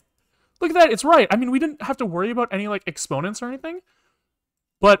that! Look at that, it's right. I mean, we didn't have to worry about any, like, exponents or anything.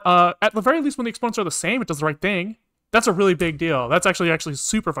 But at the very least, when the exponents are the same, it does the right thing. That's a really big deal. That's actually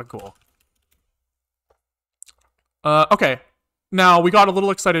super fun cool. Okay. Now, we got a little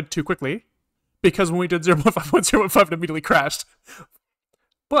excited too quickly, because when we did 0.5.0.5, it immediately crashed.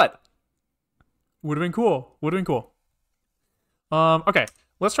 But, would have been cool. Would have been cool. Okay.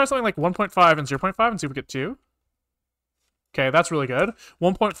 Let's try something like 1.5 and 0.5 and see if we get 2. Okay, that's really good.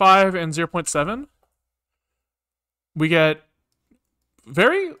 1.5 and 0.7. We get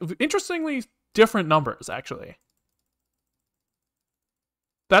very interestingly different numbers, actually.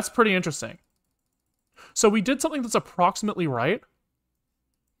 That's pretty interesting. So we did something that's approximately right.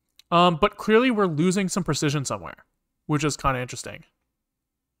 But clearly we're losing some precision somewhere, which is kind of interesting.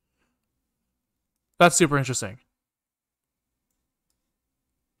 That's super interesting.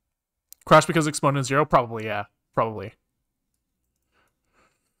 Crash because exponent is 0? Probably, yeah. Probably.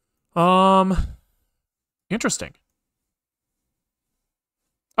 Interesting.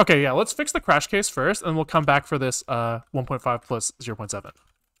 Okay, yeah, let's fix the crash case first, and we'll come back for this 1.5 plus 0.7.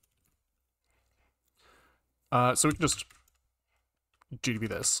 So we can just GDB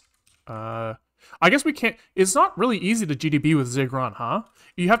this. I guess we can't... It's not really easy to GDB with zig run, huh?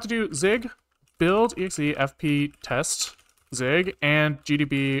 You have to do zig build exe fp test zig and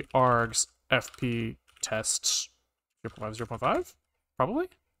GDB args fp test 0.5 0.5 probably.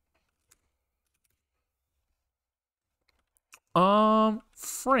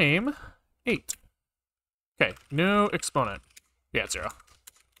 Frame 8. Okay, new exponent. Yeah, it's 0.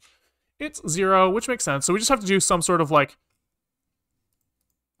 It's 0, which makes sense. So we just have to do some sort of like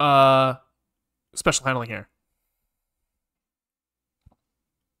special handling here.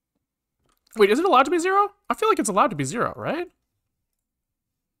 Wait, is it allowed to be 0? I feel like it's allowed to be 0, right?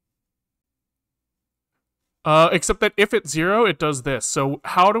 Except that if it's 0, it does this. So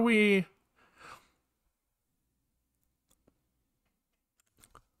how do we...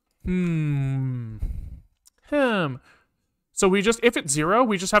 So we just, if it's 0,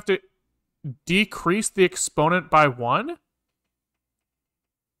 we just have to decrease the exponent by 1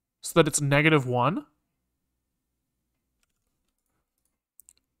 so that it's -1.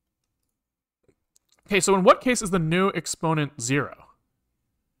 Okay, so in what case is the new exponent 0?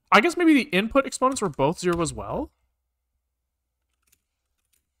 I guess maybe the input exponents were both 0 as well.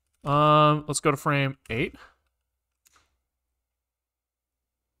 Let's go to frame 8.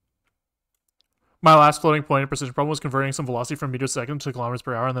 My last floating point in precision problem was converting some velocity from meters per second to kilometers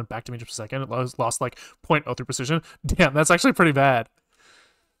per hour and then back to meters per second. It lost like 0.03 precision. Damn, that's actually pretty bad.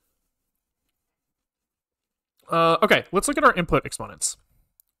 Okay, let's look at our input exponents.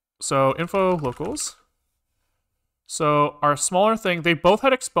 So info locals. So our smaller thing, they both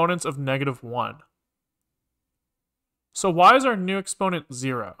had exponents of -1. So why is our new exponent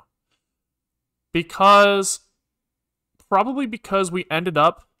 0? Probably because we ended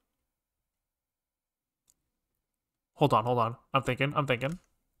up... Hold on. I'm thinking.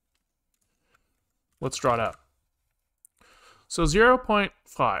 Let's draw it out. So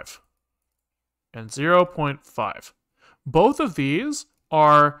 0.5 and 0.5. Both of these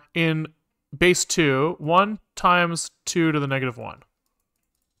are in base 2, 1 times 2 to the -1.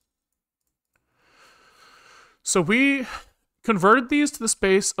 So we converted these to the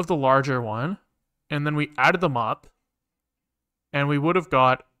space of the larger one, and then we added them up, and we would have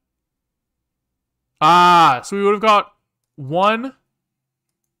got... so we would have got 1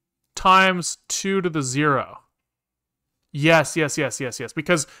 times 2 to the 0. Yes.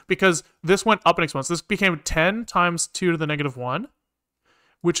 Because this went up in exponents. This became 10 times 2 to the -1,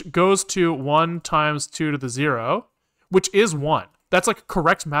 which goes to 1 times 2 to the 0, which is 1. That's like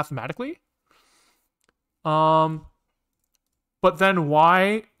correct mathematically. But then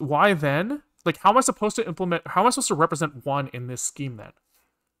why then? Like, how am I supposed to represent 1 in this scheme then?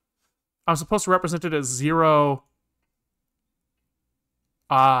 I'm supposed to represent it as 0.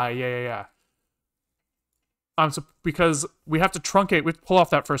 Yeah. Because we have to truncate, we have to pull off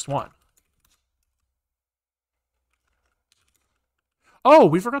that first one. Oh,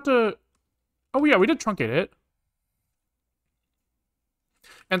 we forgot to... Oh, yeah, we did truncate it.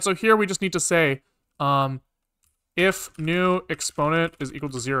 And so here we just need to say, if new exponent is equal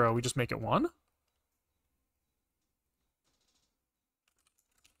to 0, we just make it 1.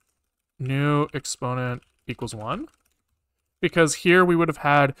 New exponent equals 1. Because here we would have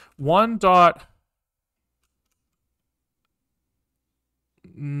had 1 dot...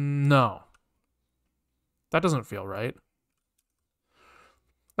 No. That doesn't feel right.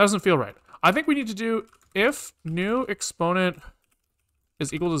 That doesn't feel right. I think we need to do if new exponent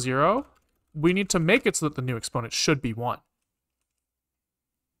is equal to 0, we need to make it so that the new exponent should be 1.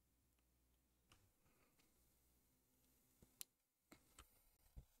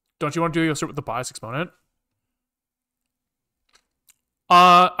 Don't you want to do the assert with the bias exponent?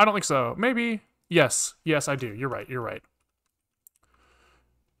 I don't think so. Maybe. Yes. Yes, I do. You're right. You're right.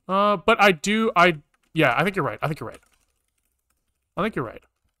 But I do... Yeah, I think you're right. I think you're right. I think you're right.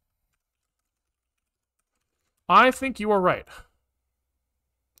 I think you are right.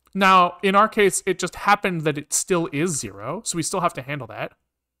 Now, in our case, it just happened that it still is 0, so we still have to handle that.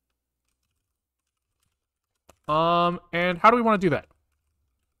 And how do we want to do that?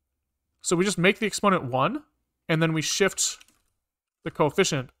 So we just make the exponent 1, and then we shift the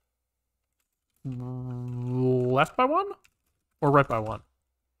coefficient left by 1? Or right by 1?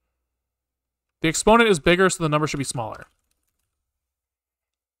 The exponent is bigger, so the number should be smaller.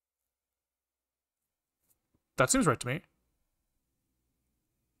 That seems right to me.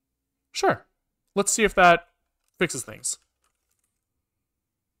 Sure. Let's see if that fixes things.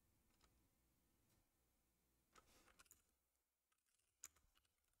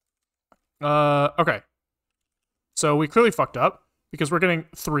 Okay. So we clearly fucked up because we're getting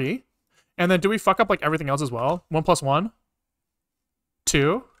 3. And then do we fuck up like everything else as well? 1 plus 1?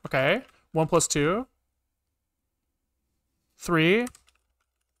 2. Okay. 1 plus 2. 3.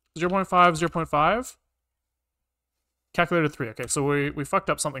 0.5, 0.5. Calculated 3. Okay, so we fucked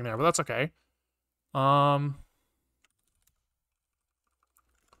up something there, but that's okay.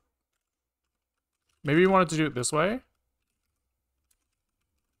 Maybe we wanted to do it this way.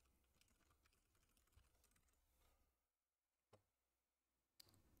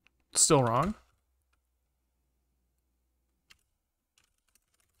 Still wrong.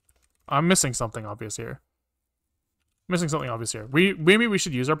 I'm missing something obvious here. Missing something obvious here. Maybe we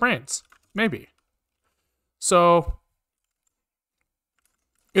should use our brains. Maybe. So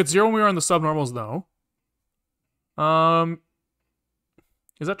it's 0 when we are in the subnormals, though.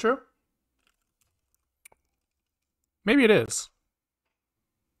 Is that true? Maybe it is.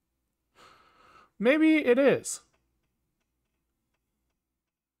 Maybe it is.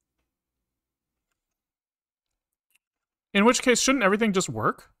 In which case, shouldn't everything just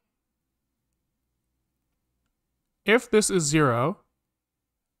work? If this is 0,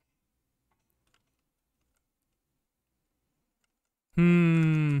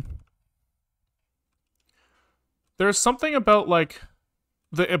 there's something about, like,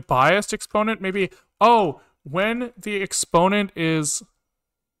 the biased exponent, maybe... Oh, when the exponent is...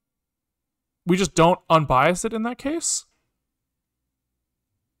 We just don't unbias it in that case?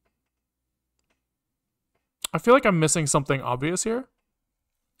 I feel like I'm missing something obvious here.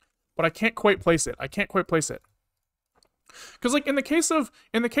 But I can't quite place it. I can't quite place it. Because, like, in the case of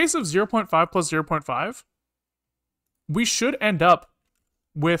 0.5 plus 0.5, we should end up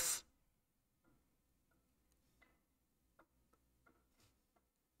with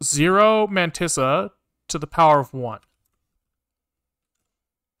 0 mantissa to the power of 1.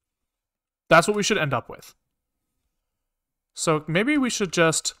 That's what we should end up with. So maybe we should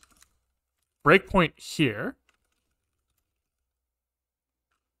just breakpoint here.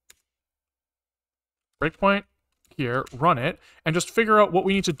 Breakpoint here, run it, and just figure out what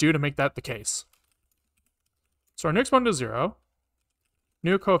we need to do to make that the case. So our new exponent is 0.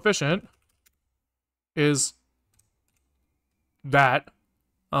 New coefficient is that.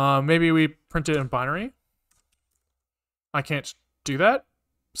 Maybe we print it in binary. I can't do that.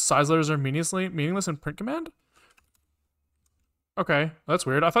 Size letters are meaningless in print command? Okay, that's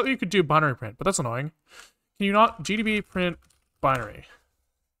weird. I thought you could do binary print, but that's annoying. Can you not GDB print binary?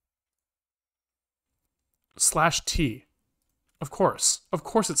 /t. Of course. Of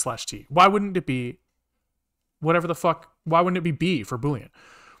course it's /t. Why wouldn't it be whatever the fuck? Why wouldn't it be B for Boolean?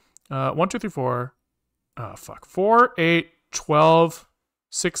 1, 2, 3, 4. Fuck. 4, 8, 12,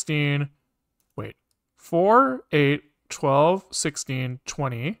 16. Wait. 4, 8, 12, 16,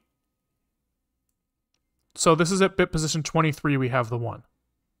 20. So this is at bit position 23, we have the 1.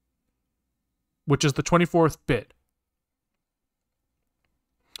 Which is the 24th bit.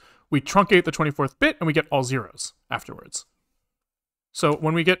 We truncate the 24th bit and we get all zeros afterwards. So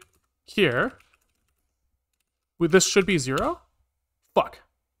when we get here, this should be 0? Fuck.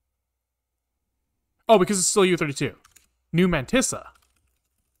 Oh, because it's still U32. New Mantissa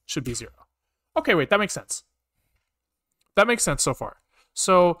should be 0. Okay, wait, that makes sense. That makes sense so far.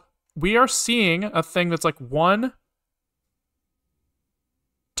 So we are seeing a thing that's like 1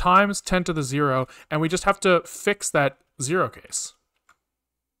 times 10 to the 0, and we just have to fix that 0 case.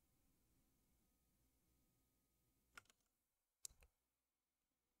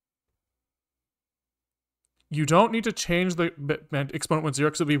 You don't need to change the exponent when 0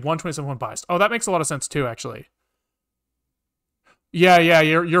 because it'll be 127 when biased. Oh, that makes a lot of sense too, actually. Yeah,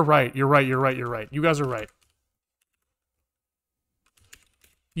 you're right. You're right. You guys are right.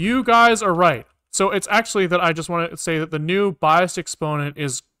 You guys are right. So it's actually that I just want to say that the new biased exponent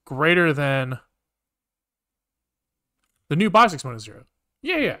is greater than the new biased exponent is 0.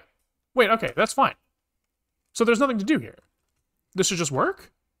 Yeah. Wait, okay, that's fine. So there's nothing to do here. This should just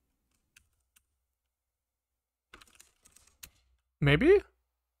work? Maybe?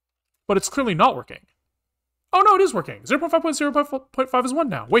 But it's clearly not working. Oh no, it is working. 0.5 is 1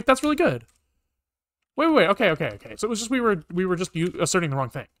 now. Wait, that's really good. Wait. Okay. So it was just we were just asserting the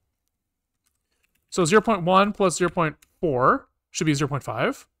wrong thing. So 0.1 plus 0.4 should be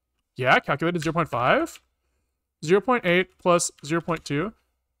 0.5. Yeah, calculated 0.5. 0.8 plus 0.2.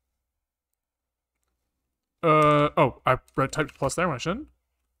 Oh, I typed plus there when I shouldn't.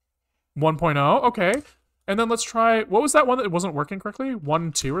 1.0, okay. And then let's try, what was that one that wasn't working correctly? 1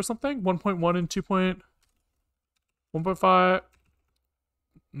 and 2 or something? 1.1 and 1.5.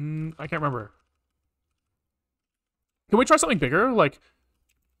 I can't remember. Can we try something bigger? Like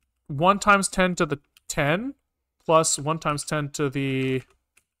 1 times 10 to the 10 plus 1 times 10 to the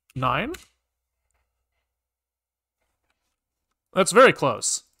 9? That's very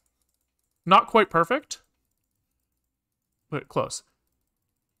close. Not quite perfect, but close.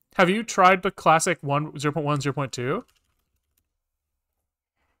 Have you tried the classic 0.1,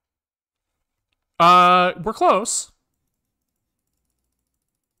 0.2? We're close.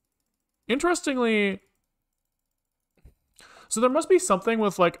 Interestingly, so there must be something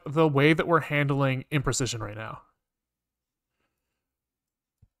with like the way that we're handling imprecision right now.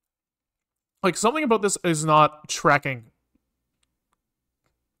 Like something about this is not tracking.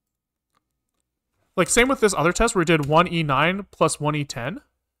 Like same with this other test where we did 1E9 plus 1E10.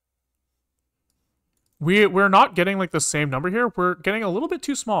 We're not getting like the same number here. We're getting a little bit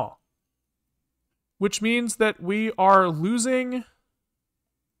too small. Which means that we are losing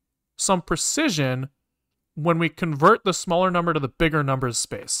some precision when we convert the smaller number to the bigger number's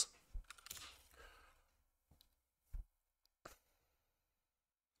space.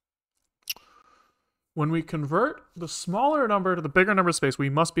 When we convert the smaller number to the bigger number space, we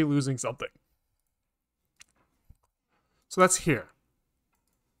must be losing something. So that's here.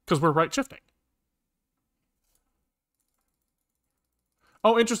 Because we're right shifting.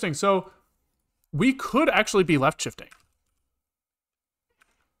 Oh, interesting. So we could actually be left shifting.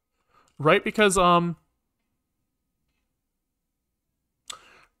 Right? Because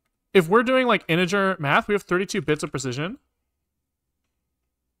if we're doing like integer math, we have 32 bits of precision.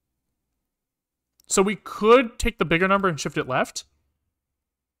 So we could take the bigger number and shift it left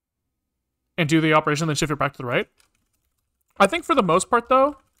and do the operation, then shift it back to the right. I think for the most part,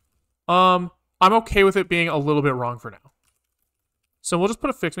 though, I'm okay with it being a little bit wrong for now. So we'll just put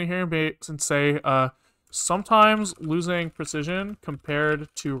a fix me here and say sometimes losing precision compared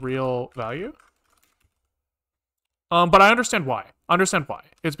to real value. But I understand why.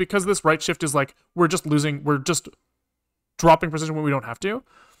 It's because this right shift is like we're just dropping precision when we don't have to.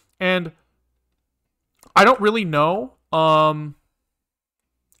 And I don't really know how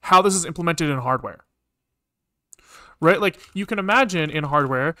this is implemented in hardware. Right? Like you can imagine in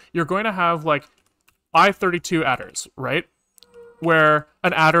hardware, you're going to have like I32 adders, right? Where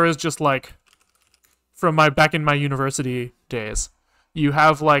an adder is just like from back in my university days. You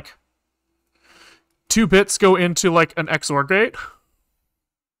have like 2 bits go into like an XOR gate.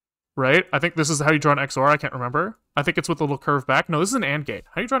 Right? I think this is how you draw an XOR. I can't remember. I think it's with a little curve back. No, this is an AND gate.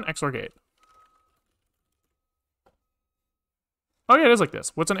 How do you draw an XOR gate? Oh yeah, it is like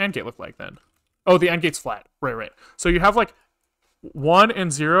this. What's an AND gate look like then? Oh, the AND gate's flat. Right. So you have like 1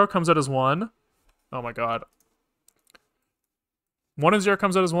 and 0 comes out as 1. Oh my god. 1 and 0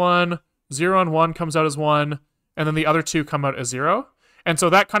 comes out as 1. 0 and 1 comes out as 1. And then the other 2 come out as 0. And so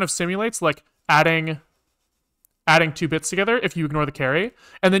that kind of simulates like adding 2 bits together if you ignore the carry.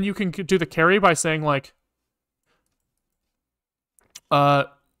 And then you can do the carry by saying like 1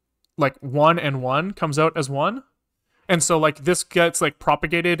 and 1 comes out as 1. And so like this gets like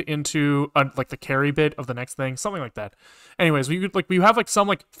propagated into like the carry bit of the next thing, something like that. Anyways, we have like some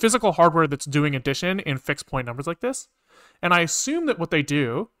like physical hardware that's doing addition in fixed point numbers like this. And I assume that what they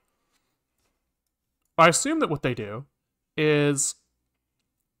do is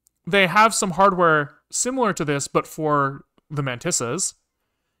they have some hardware similar to this, but for the mantisas,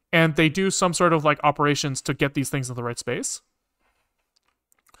 and they do some sort of like operations to get these things in the right space.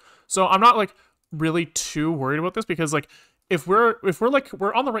 So I'm not like really too worried about this, because like if we're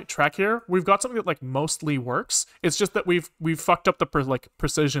on the right track here, we've got something that like mostly works. It's just that we've fucked up the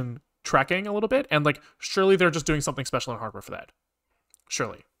precision tracking a little bit, and like surely they're just doing something special in hardware for that.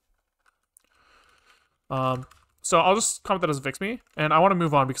 Surely. So I'll just comment that as a fix me, and I want to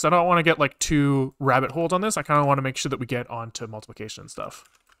move on because I don't want to get like too rabbit holed on this. I kind of want to make sure that we get on to multiplication and stuff.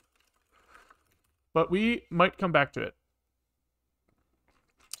 But we might come back to it.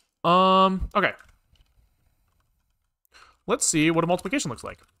 Okay. Let's see what a multiplication looks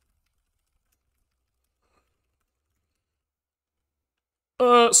like.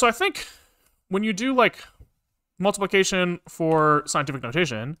 So I think when you do like multiplication for scientific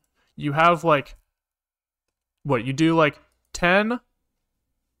notation, you have like what you do, like 10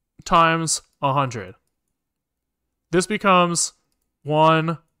 times 100. This becomes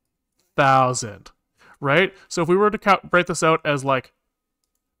 1,000, right? So if we were to write this out as like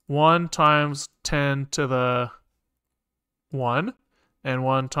 1 times 10 to the 1 and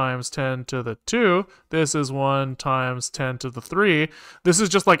 1 times 10 to the 2, this is 1 times 10 to the 3. This is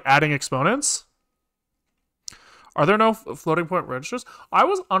just like adding exponents. Are there no floating point registers? I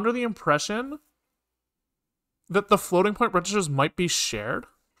was under the impression that the floating point registers might be shared,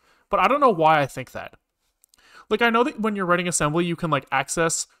 but I don't know why I think that. Like, I know that when you're writing assembly, you can like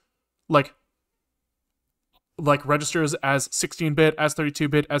access like registers as 16-bit, as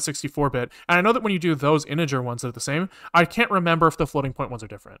 32-bit, as 64-bit, and I know that when you do those integer ones that are the same, I can't remember if the floating point ones are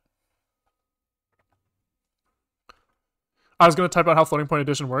different. I was going to type out how floating point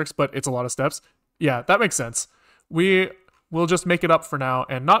addition works, but it's a lot of steps. Yeah, that makes sense. We will just make it up for now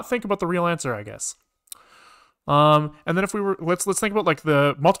and not think about the real answer, I guess. And then if we were, let's think about like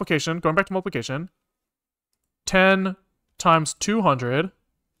the multiplication, going back to multiplication. 10 times 200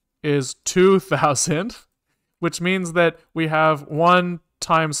 is 2,000, which means that we have 1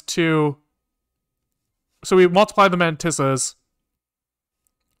 times 2. So we multiply the mantisas,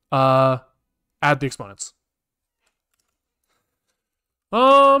 add the exponents.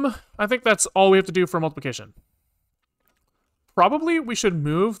 I think that's all we have to do for multiplication. Probably we should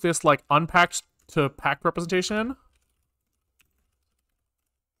move this like unpacked to packed representation.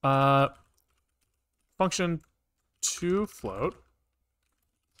 Function to float.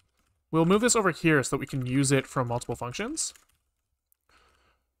 We'll move this over here so that we can use it from multiple functions.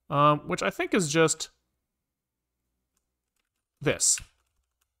 Which I think is just this.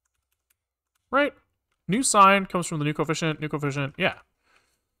 Right? New sign comes from the new coefficient, yeah.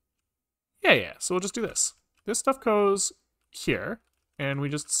 Yeah, so we'll just do this. This stuff goes here, and we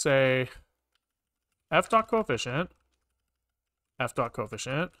just say f dot coefficient, f dot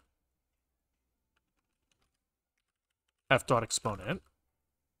coefficient, f dot exponent.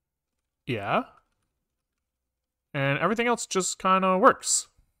 Yeah. And everything else just kind of works.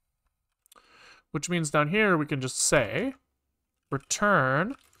 Which means down here we can just say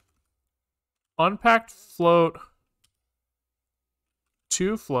return unpacked float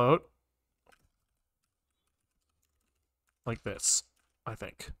to float like this, I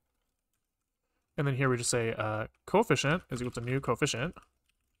think. And then here we just say coefficient is equal to new coefficient,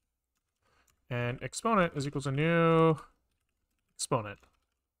 and exponent is equal to new exponent.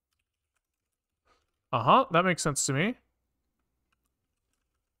 That makes sense to me.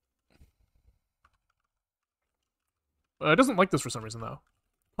 It doesn't like this for some reason, though.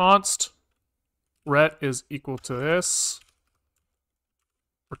 Const ret is equal to this.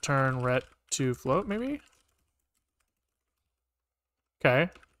 Return ret to float, maybe?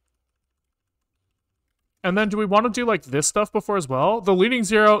 Okay. And then do we want to do like this stuff before as well? The leading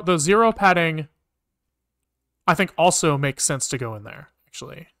zero, the zero padding, I think also makes sense to go in there,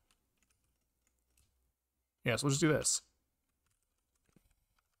 actually. Yeah, so we'll just do this.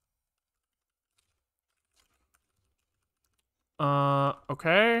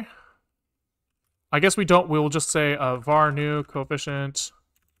 Okay. I guess we'll just say var new coefficient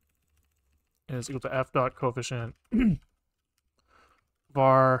is equal to f dot coefficient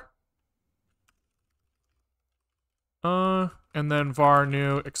var and then var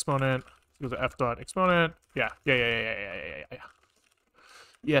new exponent is equal to f dot exponent. Yeah.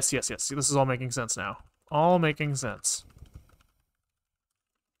 Yes. See, this is all making sense now. All making sense.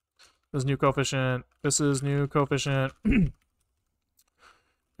 This is new coefficient. This is new coefficient.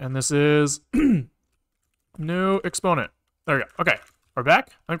 And this is new exponent. There we go. Okay, we're back.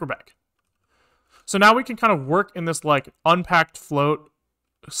 I think we're back. So now we can kind of work in this like unpacked float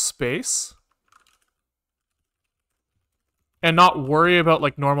space and not worry about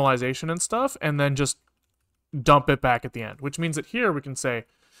like normalization and stuff, and then just dump it back at the end, which means that here we can say,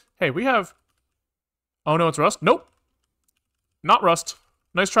 hey, we have, oh no, it's Rust. Nope, not Rust.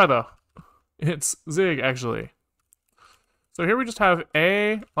 Nice try though. It's Zig actually. So here we just have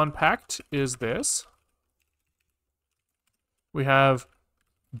A unpacked is this. We have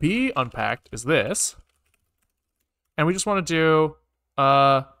B unpacked is this. And we just want to do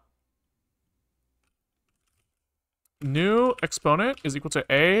new exponent is equal to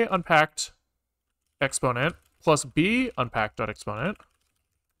A unpacked exponent plus B unpacked dot exponent.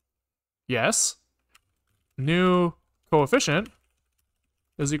 Yes. New coefficient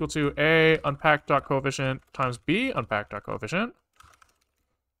is equal to A unpacked dot coefficient times B unpacked dot coefficient.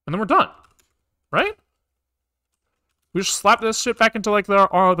 And then we're done. Right? We just slap this shit back into like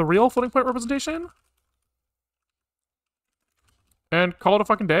the real floating point representation. And call it a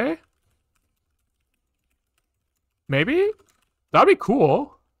fucking day? Maybe? That'd be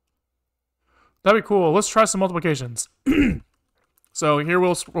cool. That'd be cool. Let's try some multiplications. So here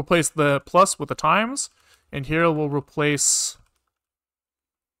we'll replace the plus with the times. And here we'll replace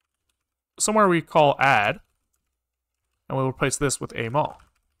somewhere we call add. And we'll replace this with a mul.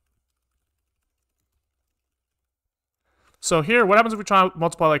 So here, what happens if we try to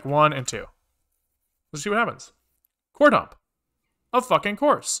multiply like 1 and 2? Let's see what happens. Core dump. Of fucking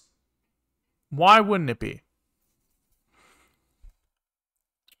course. Why wouldn't it be?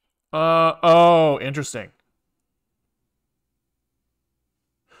 Oh, interesting.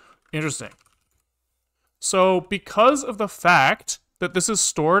 Interesting. So because of the fact that this is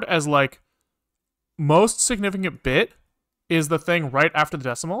stored as like most significant bit is the thing right after the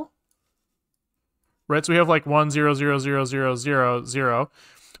decimal, right? So we have like 1, 0, 0, 0, 0, 0, 0.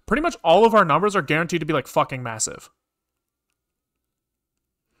 Pretty much all of our numbers are guaranteed to be like fucking massive.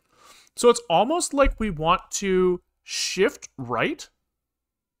 So it's almost like we want to shift right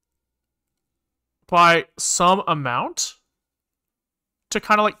by some amount to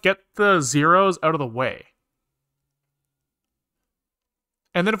kind of like get the zeros out of the way.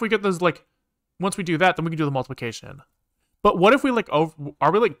 And then if we get those, like, once we do that, then we can do the multiplication. But what if we like, are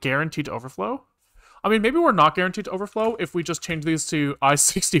we like guaranteed to overflow? I mean, maybe we're not guaranteed to overflow if we just change these to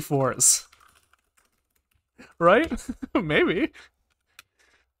ieee754s. Right? Maybe.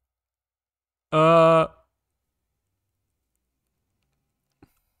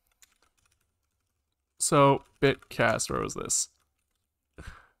 So bitcast, where was this?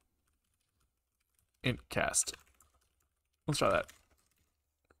 Intcast. Let's try that.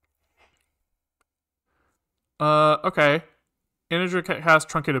 Okay. Integer has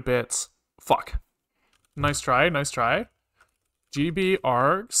truncated bits. Fuck. Nice try, nice try. GB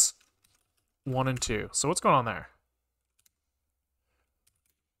args 1 and 2. So what's going on there?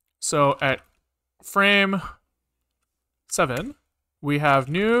 So at frame 7, we have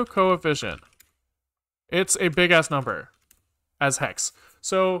new coefficient. It's a big ass number as hex.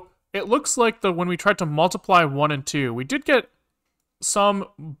 So it looks like when we tried to multiply 1 and 2, we did get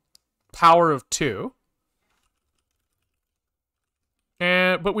some power of 2.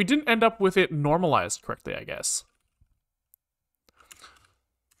 But we didn't end up with it normalized correctly, I guess.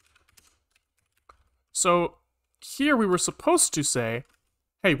 So here we were supposed to say,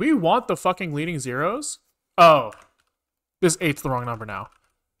 hey, we want the fucking leading zeros. Oh, this 8's the wrong number now.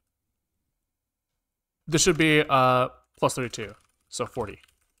 This should be plus 32, so 40.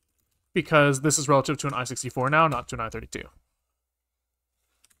 Because this is relative to an ieee754 now, not to an ieee32.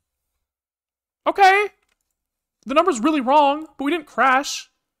 Okay. The number's really wrong, but we didn't crash.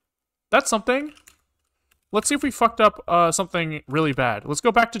 That's something. Let's see if we fucked up something really bad. Let's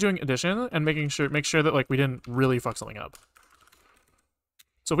go back to doing addition and make sure that like we didn't really fuck something up.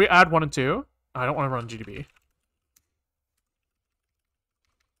 So if we add 1 and 2, I don't want to run GDB.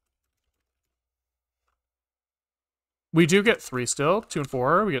 We do get 3 still, 2 and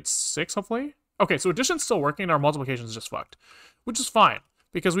 4. We get 6 hopefully. Okay, so addition's still working. Our multiplication is just fucked, which is fine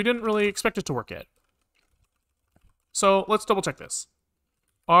because we didn't really expect it to work yet. So let's double check this.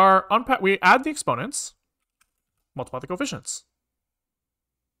 We add the exponents, multiply the coefficients.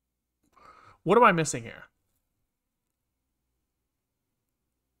 What am I missing here?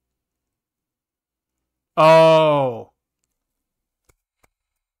 Oh.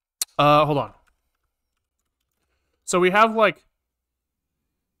 Hold on. So we have like,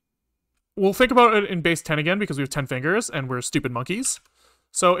 we'll think about it in base 10 again because we have 10 fingers and we're stupid monkeys.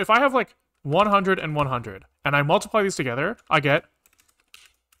 So if I have like 100 and 100, and I multiply these together, I get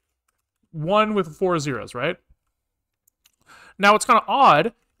 1 with 4 zeros, right? Now what's kind of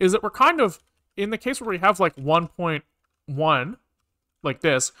odd is that we're kind of, in the case where we have like 1.1, like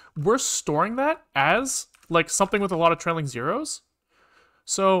this, we're storing that as like something with a lot of trailing zeros.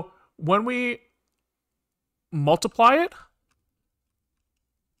 So when we multiply it,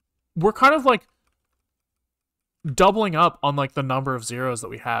 we're kind of like doubling up on like the number of zeros that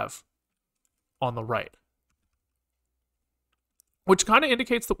we have on the right, which kind of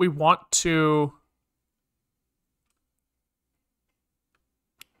indicates that we want to,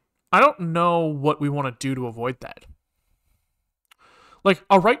 I don't know what we want to do to avoid that. Like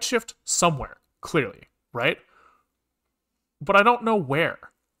a right shift somewhere, clearly, right? But I don't know where.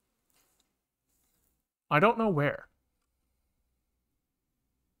 I don't know where.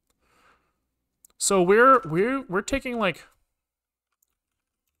 So we're taking like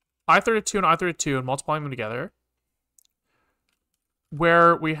I32 and I32 and multiplying them together,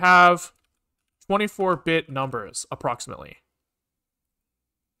 where we have 24-bit numbers approximately.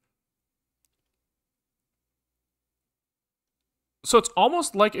 So it's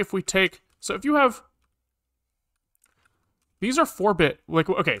almost like if we take, so if you have, these are 4-bit, like,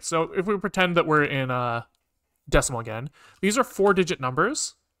 okay, so if we pretend that we're in decimal again, these are 4-digit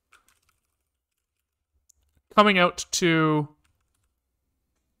numbers coming out to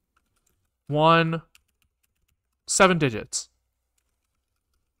 7 digits.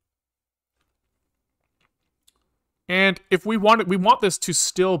 And if we want it, we want this to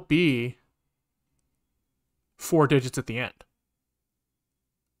still be 4 digits at the end.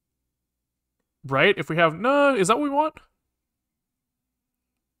 Right? If we have, no, is that what we want?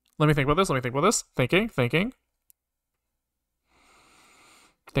 Let me think about this. Let me think about this. Thinking.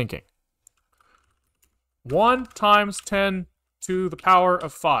 1 times 10 to the power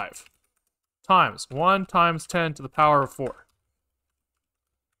of 5 times 1 times 10 to the power of 4.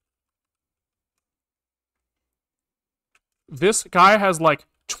 This guy has like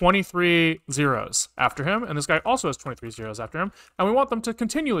 23 zeros after him, and this guy also has 23 zeros after him, and we want them to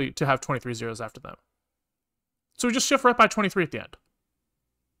continually to have 23 zeros after them. So we just shift right by 23 at the end,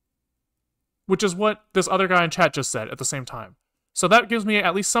 which is what this other guy in chat just said at the same time. So that gives me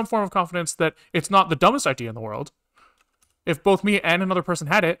at least some form of confidence that it's not the dumbest idea in the world. If both me and another person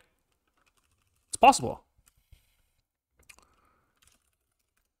had it, it's possible.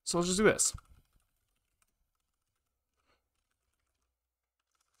 So let's just do this.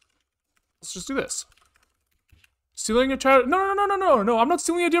 Let's just do this. Stealing a chat? No, I'm not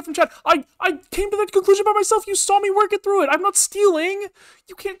stealing an idea from chat. I came to that conclusion by myself. You saw me work it through it. I'm not stealing.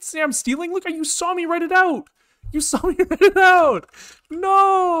 You can't say I'm stealing. Look, you saw me write it out. You saw me write it out.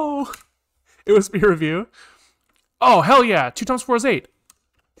 No. It was peer review. Oh, hell yeah. 2 times 4 is 8.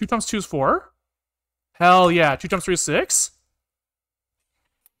 2 times 2 is 4. Hell yeah. 2 times 3 is 6.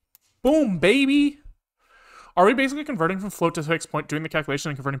 Boom, baby. Are we basically converting from float to fixed point, doing the calculation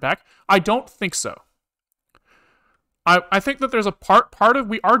and converting back? I don't think so. I think that there's a part of,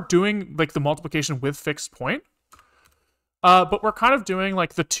 we are doing like the multiplication with fixed point, but we're kind of doing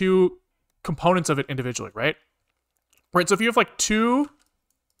like the 2 components of it individually, right? Right, so if you have like 2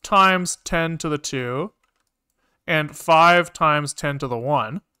 times 10 to the 2 and 5 times 10 to the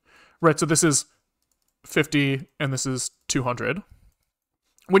 1, right, so this is 50 and this is 200.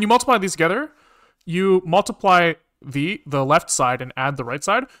 When you multiply these together, you multiply the left side and add the right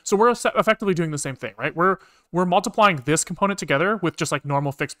side. So we're effectively doing the same thing, right? We're multiplying this component together with just like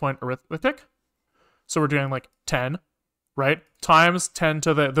normal fixed point arithmetic. So we're doing like 10, right? Times 10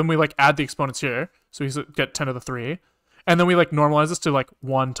 to the, then we like add the exponents here. So we get 10 to the 3. And then we like normalize this to like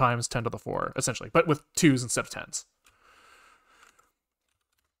 1 times 10 to the 4, essentially, but with 2s instead of 10s.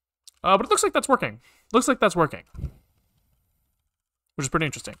 But it looks like that's working. Looks like that's working. Which is pretty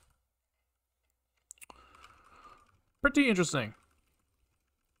interesting. Pretty interesting.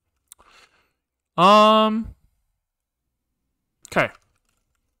 Okay.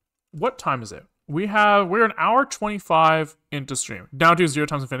 What time is it? We're an hour 25 into stream. Down to 0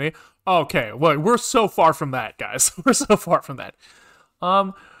 times infinity. Okay, well, we're so far from that, guys. We're so far from that.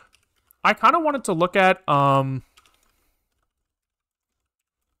 I kind of wanted to look at, can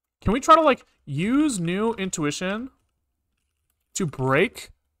we try to, like, use new intuition to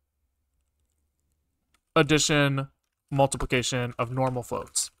break addition, multiplication of normal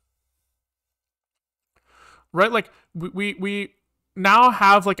floats? Right, like, we now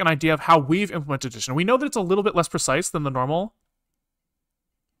have like an idea of how we've implemented addition. We know that it's a little bit less precise than the normal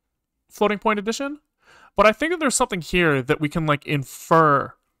floating point addition, but I think that there's something here that we can like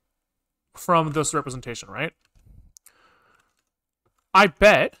infer from this representation, right? I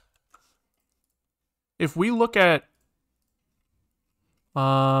bet if we look at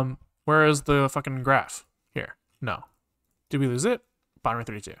where is the fucking graph? Here. No. Did we lose it? Binary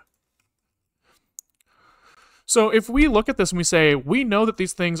 32. So if we look at this and we say, we know that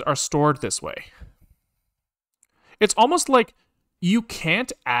these things are stored this way, it's almost like you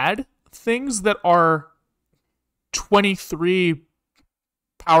can't add things that are 23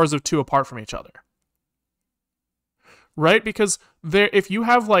 powers of 2 apart from each other. Right? Because if you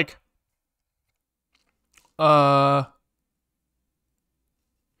have like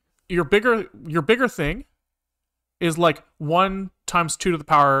your bigger thing is like 1 times 2 to the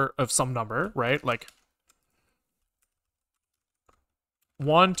power of some number, right? Like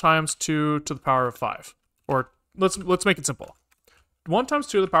 1 times 2 to the power of 5. Or let's make it simple. 1 times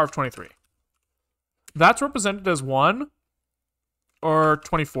 2 to the power of 23. That's represented as 1 or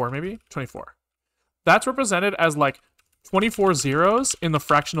 24 maybe? 24. That's represented as like 24 zeros in the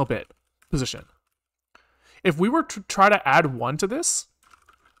fractional bit position. If we were to try to add 1 to this,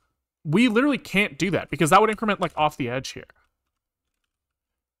 we literally can't do that because that would increment like off the edge here.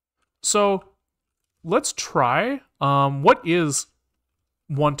 So let's try, what is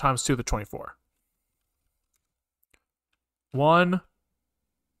 1 times 2 to the 24? 1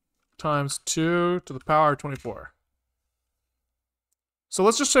 times 2 to the power of 24. So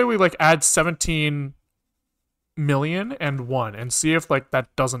let's just say we like add 17 million and 1 and see if like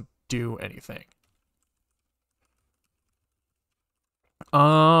that doesn't do anything.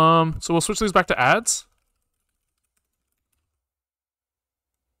 So we'll switch these back to adds.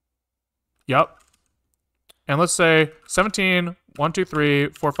 Yep. And let's say 17, 1, 2, 3,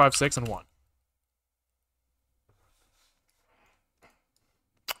 4, 5, 6, and 1.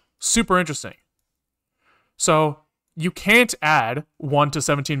 Super interesting. So you can't add 1 to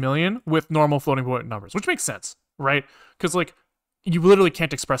 17 million with normal floating point numbers, which makes sense, right? Because like you literally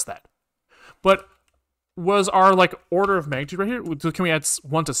can't express that. But was our like order of magnitude right here? Can we add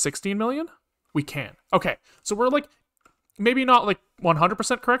 1 to 16 million? We can. Okay, so we're like maybe not like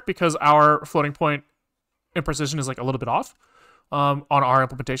 100% correct because our floating point imprecision is like a little bit off on our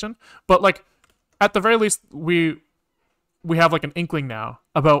implementation. But like at the very least, we have like an inkling now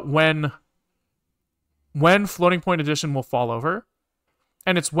about when floating point addition will fall over,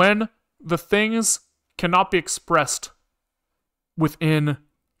 and it's when the things cannot be expressed within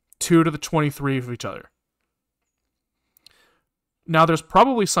 2 to the 23 of each other. Now, there's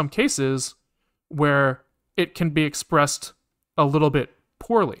probably some cases where it can be expressed a little bit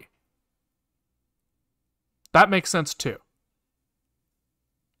poorly. That makes sense too.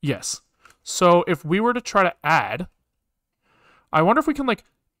 Yes. So if we were to try to add, I wonder if we can like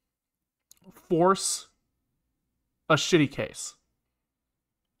force a shitty case.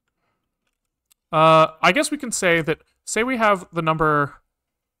 I guess we can say that, say we have the number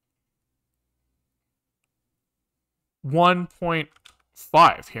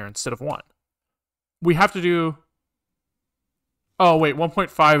 1.5 here instead of 1. We have to do, oh wait,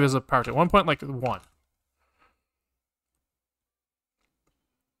 1.5 is a power to 1.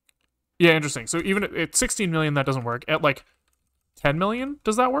 Yeah, interesting. So even at 16 million, that doesn't work. At like 10 million,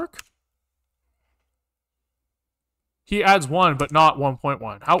 does that work? He adds 1, but not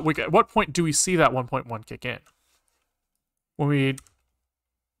 1.1. At what point do we see that 1.1 kick in? When we...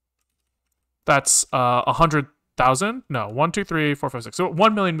 That's 100,000? No, 1, 2, 3, 4, 5, 6. So at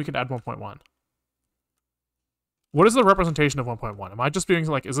 1 million, we can add 1.1. What is the representation of 1.1? Am I just being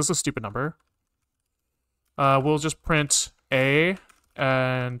like, is this a stupid number? We'll just print A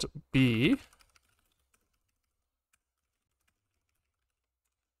and B.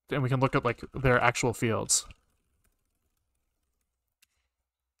 And we can look at like their actual fields.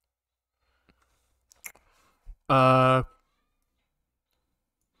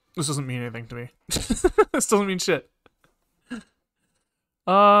 This doesn't mean anything to me. This doesn't mean shit.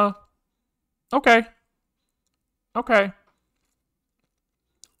 Okay. Okay.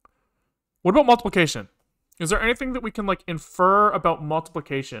 What about multiplication? Is there anything that we can like infer about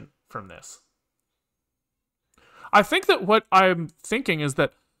multiplication from this? I think that what I'm thinking is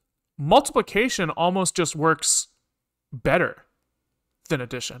that multiplication almost just works better than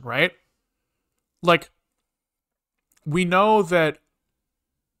addition, right? Like, we know that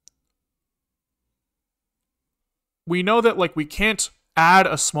like we can't add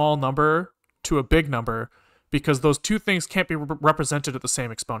a small number to a big number because those two things can't be represented at the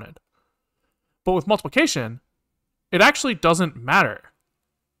same exponent. But with multiplication, it actually doesn't matter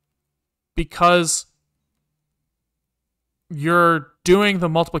because you're doing the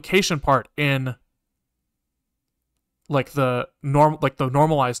multiplication part in like the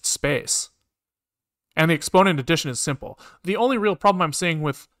normalized space. And the exponent addition is simple. The only real problem I'm seeing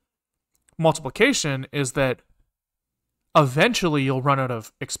with multiplication is that eventually you'll run out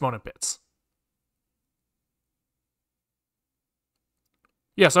of exponent bits.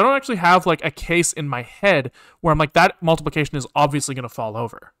 Yes, I don't actually have like a case in my head where I'm like, that multiplication is obviously going to fall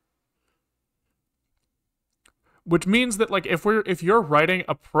over. Which means that like if you're writing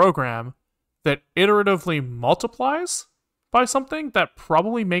a program that iteratively multiplies by something, that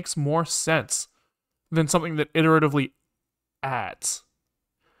probably makes more sense than something that iteratively adds.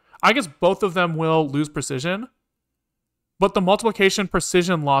 I guess both of them will lose precision, but the multiplication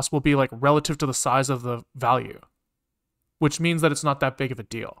precision loss will be like relative to the size of the value, which means that it's not that big of a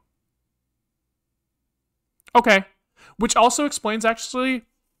deal. Okay, which also explains actually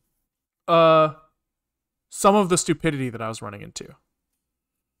some of the stupidity that I was running into.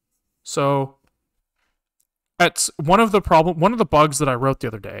 So at one of the bugs that I wrote the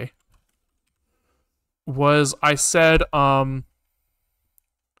other day was I said, where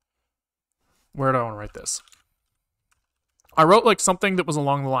do I want to write this? I wrote like something that was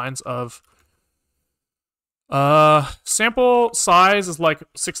along the lines of sample size is like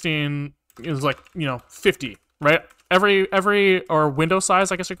 16 is like, 50, right? Every or window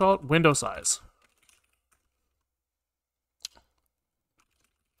size, I guess you call it, window size.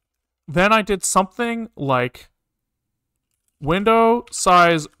 Then I did something like window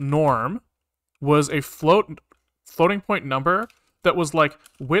size norm was a floating point number that was like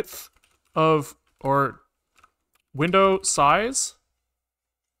width of or window size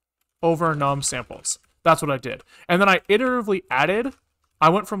over num samples. That's what I did. And then I iteratively added. I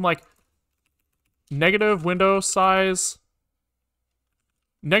went from like negative window size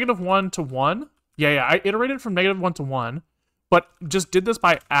 -1 to 1. Yeah, I iterated from -1 to 1, but just did this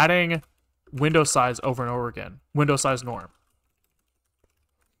by adding window size over and over again. Window size norm.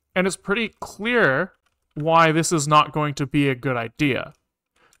 And it's pretty clear why this is not going to be a good idea.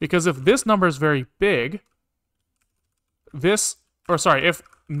 Because if this number is very big, if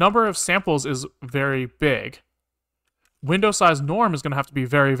number of samples is very big, window size norm is going to have to be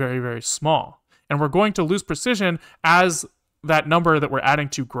very, very, very small. And we're going to lose precision as that number that we're adding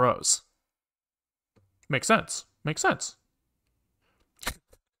to grows. Makes sense. Makes sense.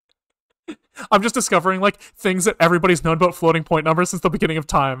 I'm just discovering like things that everybody's known about floating point numbers since the beginning of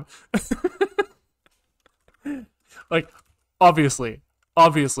time. Like, obviously,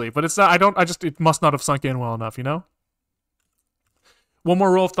 but it's not, it must not have sunk in well enough, One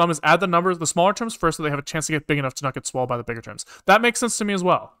more rule of thumb is add the smaller terms first so they have a chance to get big enough to not get swallowed by the bigger terms. That makes sense to me as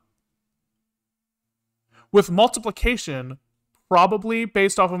well. With multiplication, probably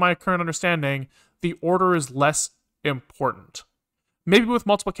based off of my current understanding, the order is less important. Maybe with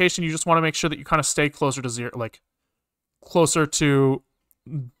multiplication, you just want to make sure that you kind of stay closer to zero, like closer to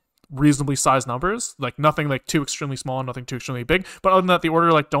reasonably sized numbers, like nothing like too extremely small and nothing too extremely big. But other than that, the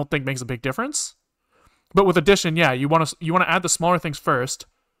order don't think makes a big difference. But with addition, yeah, you want to add the smaller things first,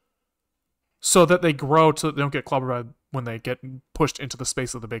 so that they grow so that they don't get clobbered when they get pushed into the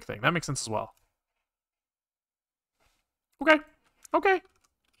space of the big thing. That makes sense as well. Okay.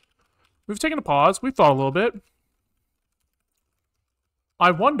 We've taken a pause. We've thought a little bit. I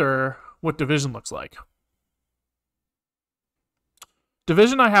wonder what division looks like.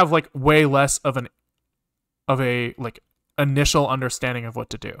 Division, I have like way less of a like initial understanding of what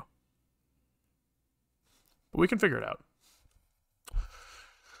to do. But we can figure it out.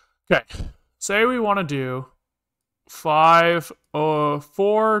 Okay. Say we want to do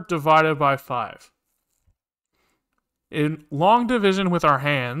 4 divided by 5. In long division with our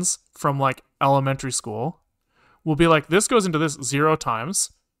hands from like elementary school, we'll be like, this goes into this 0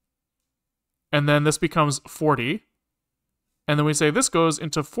 times, and then this becomes 40, and then we say this goes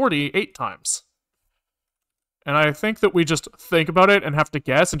into 48 times. And I think that we just think about it and have to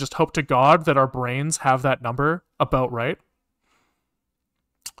guess and just hope to God that our brains have that number about right.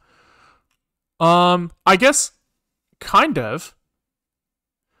 I guess, kind of.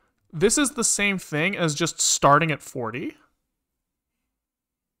 This is the same thing as just starting at 40.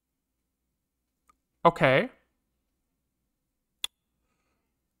 Okay.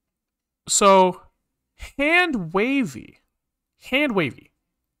 So, hand wavy.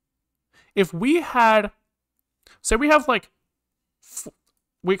 If we had, say we have like,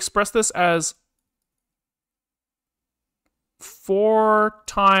 we express this as 4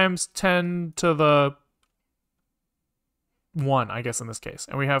 times 10 to the 1, I guess in this case.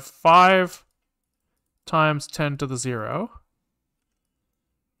 And we have 5 times 10 to the 0.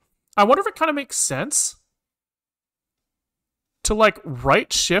 I wonder if it kind of makes sense to like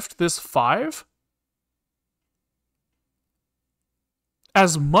right shift this 5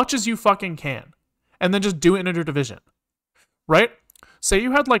 as much as you fucking can. and then just do integer division, right? Say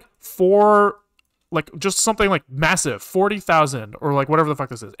you had like just something like massive, 40,000 or like whatever the fuck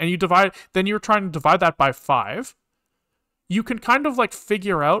this is, and then you're trying to divide that by 5. You can kind of like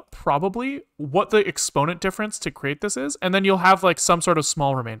figure out probably what the exponent difference to create this is, and then you'll have like some sort of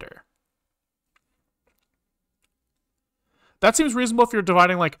small remainder. That seems reasonable if you're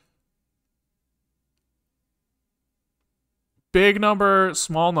dividing like big number,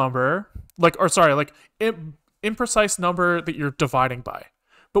 small number, like imprecise number that you're dividing by.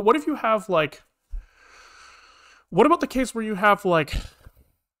 But what if you have like, what about the case where you have like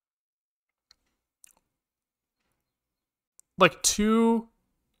two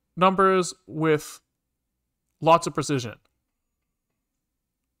numbers with lots of precision?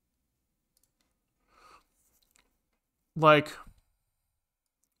 Like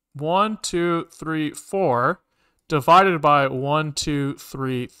 1, 2, 3, 4 divided by 1, 2,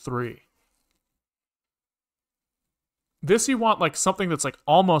 3, 3. This you want like something that's like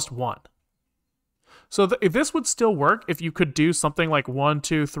almost 1. So this would still work if you could do something like 1,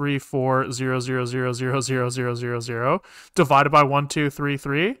 2, 3, 4, 0, 0, 0, 0, 0, 0, 0, 0 divided by 1, 2, 3,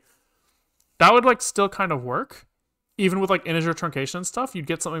 3. That would like still kind of work. Even with like integer truncation and stuff, you'd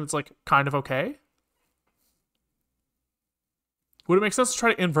get something that's like kind of okay. Would it make sense to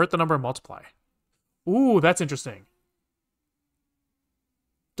try to invert the number and multiply? Ooh, that's interesting.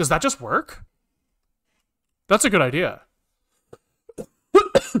 Does that just work? That's a good idea.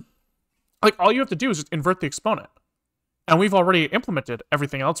 Like, all you have to do is just invert the exponent. And we've already implemented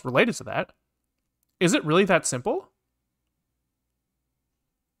everything else related to that. Is it really that simple?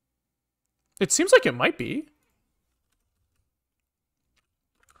 It seems like it might be.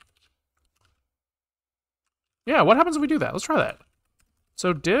 Yeah, what happens if we do that? Let's try that.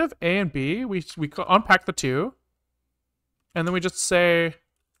 So div a and b, we unpack the 2. And then we just say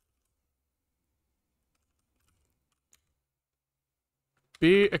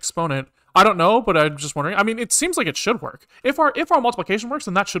b exponent. I don't know, but I'm just wondering. I mean, it seems like it should work. If our multiplication works,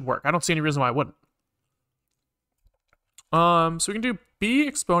 then that should work. I don't see any reason why it wouldn't. So we can do b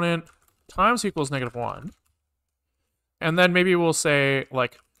exponent times equals -1. And then maybe we'll say,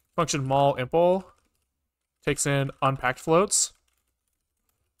 like, function mul impl takes in unpacked floats.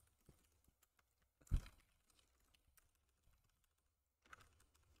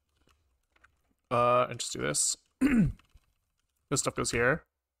 And just do this. This stuff goes here.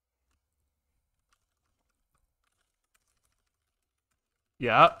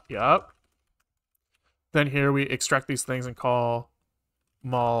 Yeah. Then here we extract these things and call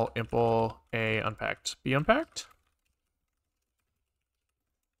mul impl a unpacked b unpacked.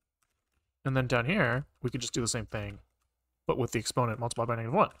 And then down here, we could just do the same thing, but with the exponent multiplied by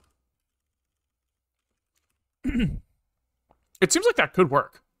 -1. It seems like that could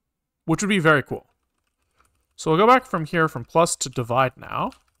work, which would be very cool. So we'll go back from here from plus to divide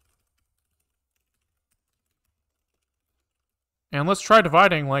now. And let's try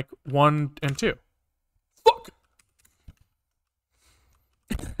dividing like 1 and 2. Fuck!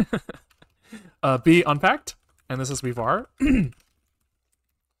 B unpacked, and this is var.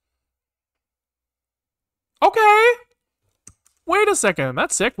 Okay! Wait a second,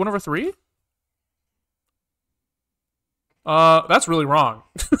 that's sick. 1/3? That's really wrong.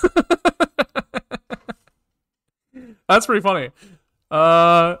 That's pretty funny.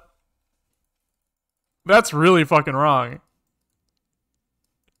 That's really fucking wrong.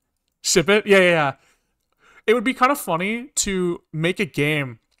 Ship it? Yeah. It would be kind of funny to make a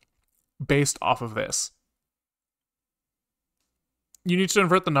game based off of this. You need to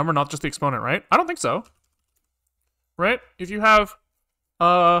invert the number, not just the exponent, right? I don't think so. Right? If you have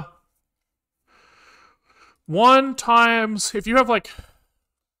 1 times, if you have like,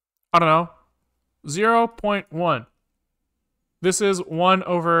 I don't know, 0.1. This is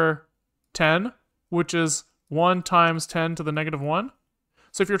 1/10, which is 1 times 10 to the -1.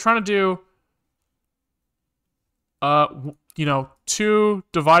 So if you're trying to do, 2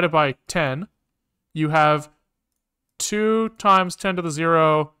 divided by 10, you have 2 times 10 to the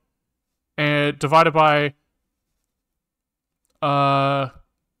 0 and divided by 1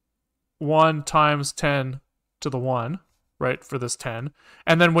 times 10 to the 1, right, for this 10.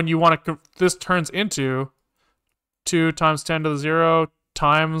 And then when you want to, this turns into 2 times 10 to the 0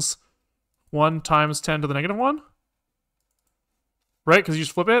 times 1 times 10 to the -1. Right? Because you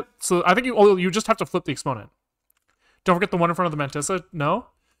just flip it. So I think you just have to flip the exponent. Don't forget the 1 in front of the mantissa.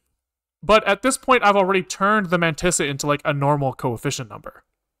 No. But at this point, I've already turned the mantissa into like a normal coefficient number.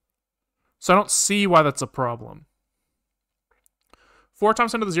 So I don't see why that's a problem. 4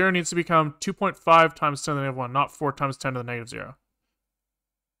 times 10 to the 0 needs to become 2.5 times 10 to the -1, not 4 times 10 to the -0.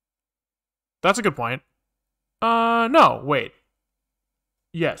 That's a good point. No, wait.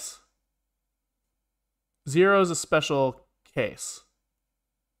 Yes. 0 is a special case.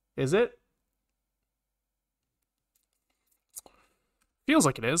 Is it? Feels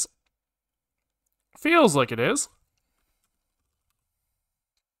like it is. Feels like it is.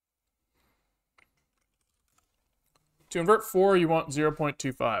 To invert 4, you want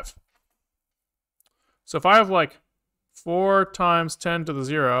 0.25. So if I have like 4 times 10 to the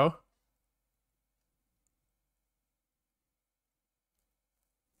 0,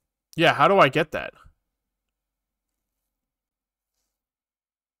 yeah, how do I get that?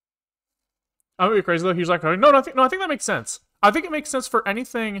 I'm gonna be crazy though. He's like, no, I think that makes sense. I think it makes sense for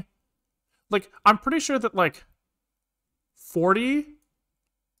anything. Like, I'm pretty sure that like 40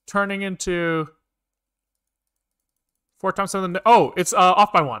 turning into 4 times 7. Oh, it's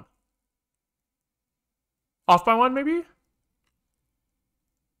off by 1. Off by 1, maybe?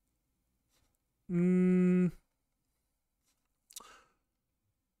 1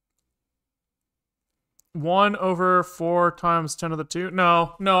 over 4 times 10 to the 2.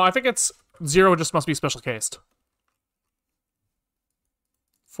 No, I think it's 0 just must be special cased.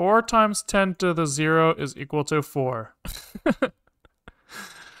 4 times 10 to the 0 is equal to 4.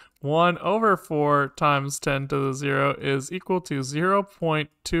 1 over 4 times 10 to the 0 is equal to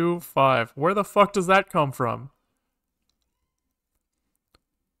 0.25. Where the fuck does that come from?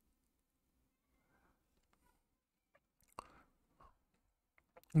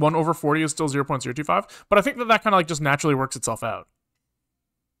 One over 40 is still 0.025, but I think that kind of like just naturally works itself out.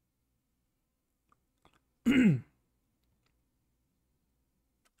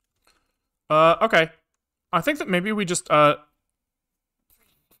 Okay. I think that maybe we just,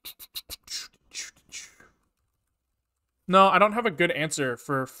 No, I don't have a good answer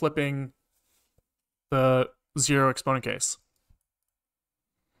for flipping the 0 exponent case.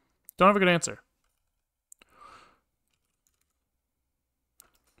 Don't have a good answer.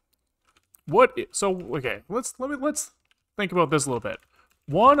 Okay, let's think about this a little bit.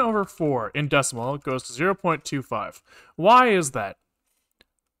 1 over 4 in decimal goes to 0.25. Why is that?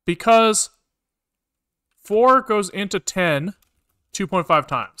 Because 4 goes into 10 2.5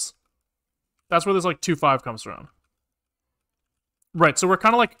 times. That's where this like 2.5 comes from. Right, so we're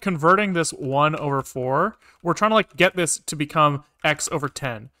kind of like converting this 1 over 4. We're trying to like get this to become x over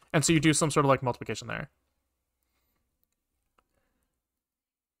 10. And so you do some sort of like multiplication there.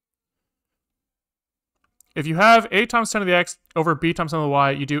 If you have a times 10 to the x over b times 10 to the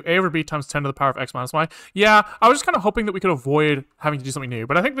y, you do a over b times 10 to the power of x minus y. Yeah, I was just kind of hoping that we could avoid having to do something new,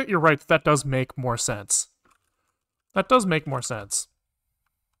 but I think that you're right. That does make more sense. That does make more sense.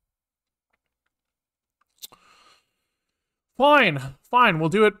 Fine, we'll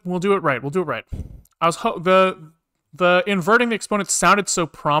do it right. I was the inverting the exponent sounded so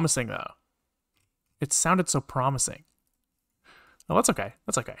promising though. It sounded so promising. Oh, that's okay.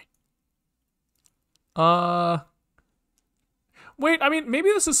 Wait, I mean, maybe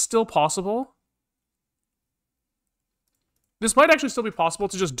this is still possible. This might actually still be possible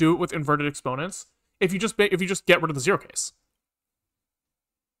to just do it with inverted exponents if you just get rid of the 0 case.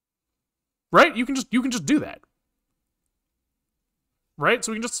 Right? You can just do that. Right?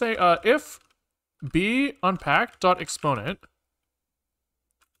 So we can just say if b unpacked dot exponent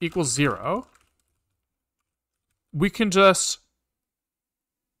equals 0, we can just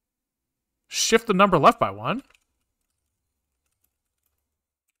shift the number left by 1,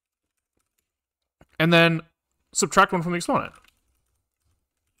 and then subtract 1 from the exponent.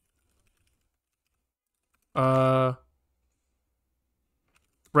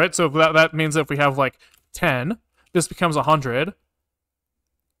 Right, so that means that if we have like 10, this becomes 100,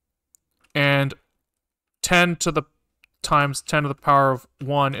 and 10 to the times 10 to the power of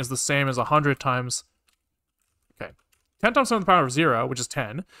 1 is the same as 100 times, okay, 10 times 10 to the power of 0, which is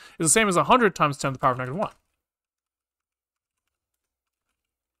 10, is the same as 100 times 10 to the power of negative 1.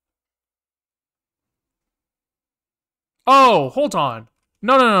 Oh, hold on.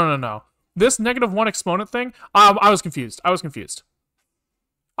 No. This negative 1 exponent thing, I was confused.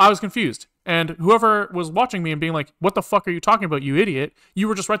 And whoever was watching me and being like, what the fuck are you talking about, you idiot? You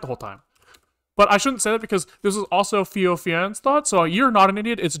were just right the whole time. But I shouldn't say that because this is also Fio Fian's thought, so you're not an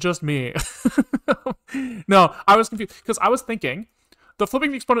idiot, it's just me. No, I was confused because I was thinking the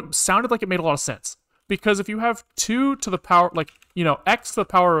flipping the exponent sounded like it made a lot of sense. Because if you have 2 to the power, like, you know, x to the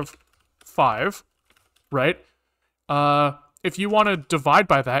power of 5, right? If you want to divide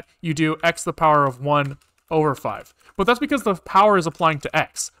by that, you do x to the power of 1 over 5. But that's because the power is applying to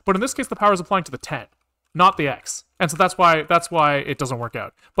x. But in this case, the power is applying to the 10, not the x. And so that's why it doesn't work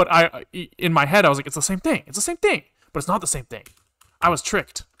out. But in my head, I was like, it's the same thing. But it's not the same thing. I was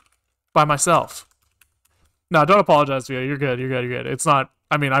tricked. by myself. No, don't apologize, Via. You're good. You're good. You're good. It's not.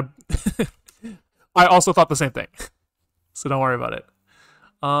 I mean, I also thought the same thing, so don't worry about it.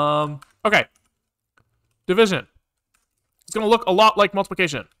 Okay. Division. It's gonna look a lot like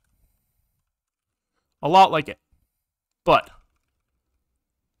multiplication. A lot like it, but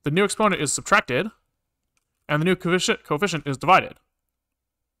the new exponent is subtracted, and the new coefficient is divided.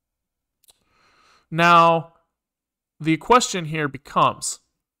 Now, the question here becomes,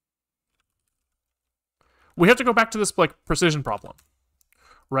 we have to go back to this like precision problem,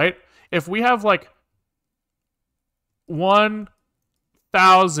 right? If we have like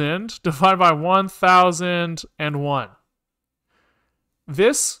 1,000 divided by 1,001,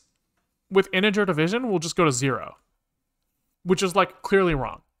 this with integer division will just go to 0, which is like clearly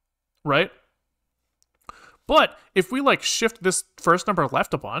wrong, right? But if we like shift this first number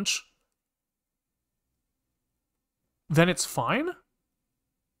left a bunch, then it's fine.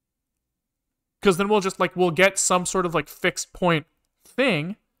 Because then we'll just like, we'll get some sort of like fixed point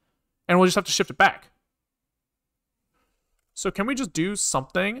thing, and we'll just have to shift it back. So can we just do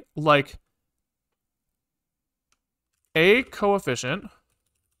something like a coefficient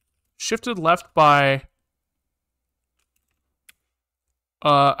shifted left by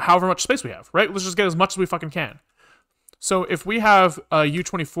however much space we have, right? Let's just get as much as we fucking can. So if we have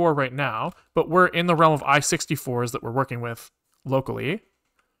U24 right now, but we're in the realm of ieee754s that we're working with locally,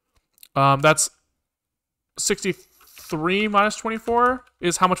 that's 63 minus 24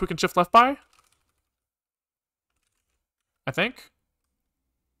 is how much we can shift left by, I think.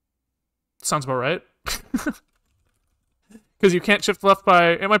 Sounds about right. Because you can't shift left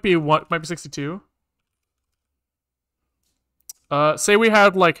by, it might be what, might be 62. Say we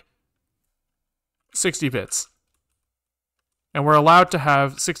had like 60 bits. And we're allowed to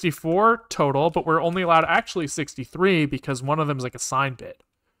have 64 total, but we're only allowed actually 63 because one of them is like a sign bit.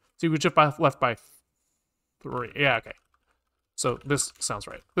 So you would shift left by 3. Yeah, okay. So this sounds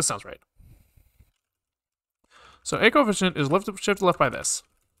right. This sounds right. So a coefficient is shifted left by this.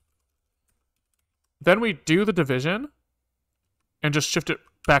 Then we do the division and just shift it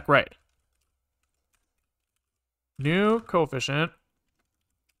back right. New coefficient,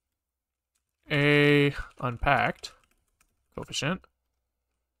 A unpacked coefficient,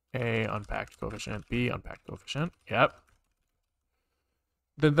 A unpacked coefficient, B unpacked coefficient. Yep.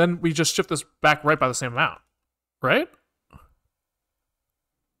 Then we just shift this back right by the same amount, right?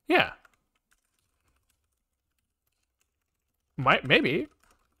 Yeah. Maybe.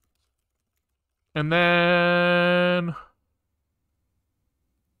 And then,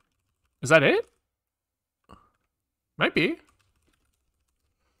 is that it? Might be.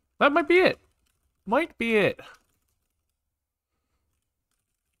 That might be it. Might be it.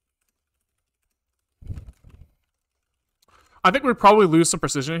 I think we'd probably lose some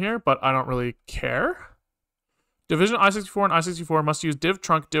precision here, but I don't really care. Division ieee754 and ieee754 must use div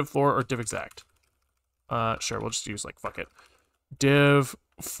trunc, div floor, or div exact. Sure, we'll just use like, fuck it. Div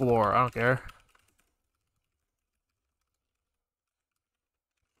floor, I don't care.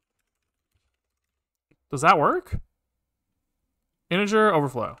 Does that work? Integer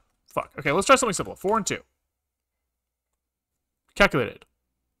overflow. Fuck. Okay, let's try something simple. 4 and 2. Calculated.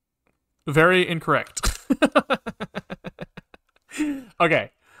 Very incorrect.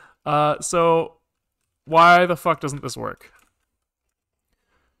 Okay. So why the fuck doesn't this work?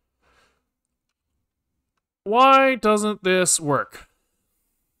 Why doesn't this work?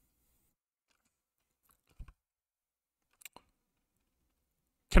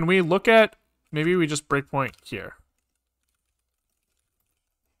 Can we look at, maybe we just breakpoint here.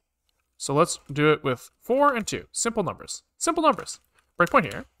 So let's do it with 4 and 2. Simple numbers. Simple numbers.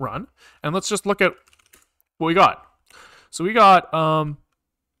 Breakpoint here, run, and let's just look at what we got. So we got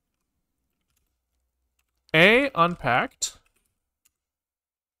A unpacked.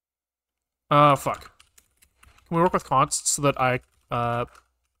 Fuck. Can we work with consts so that I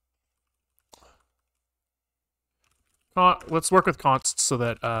let's work with consts so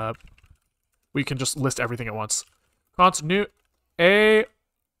that we can just list everything at once. Const new A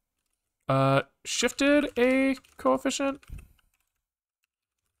shifted A coefficient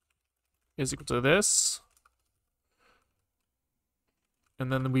is equal to this. And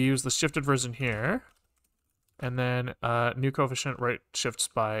then we use the shifted version here. And then new coefficient right shifts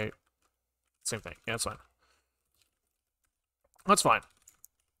by same thing. Yeah, that's fine. That's fine.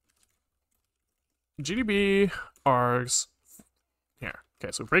 GDB args here.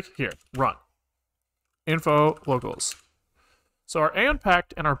 Okay, so break here. Run. Info locals. So our A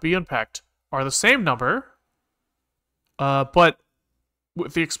unpacked and our B unpacked are the same number, but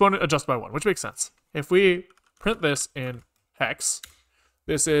with the exponent adjusted by 1, which makes sense. If we print this in hex,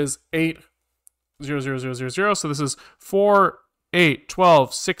 This is 8, 0, 0, 0, 0, 0. So this is 4, 8,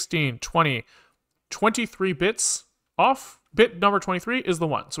 12, 16, 20, 23 bits off. Bit number 23 is the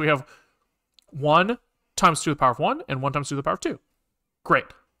 1. So we have 1 times 2 to the power of 1 and 1 times 2 to the power of 2. Great.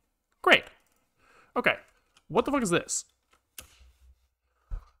 Great. Okay. What the fuck is this?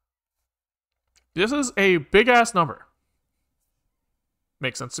 This is a big-ass number.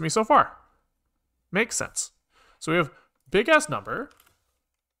 Makes sense to me so far. Makes sense. So we have big-ass number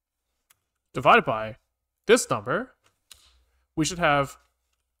divided by this number. We should have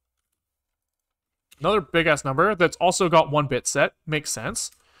another big-ass number that's also got 1 bit set. Makes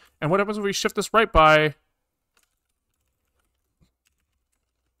sense. And what happens if we shift this right by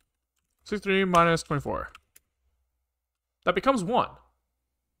 63 minus 24? That becomes 1.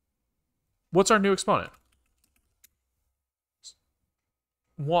 What's our new exponent?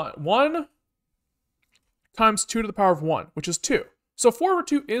 1 times 2 to the power of 1, which is 2. So 4 over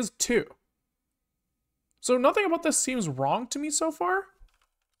 2 is 2. So nothing about this seems wrong to me so far.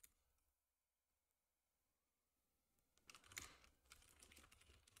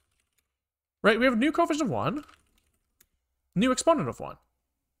 Right, we have a new coefficient of 1. New exponent of 1.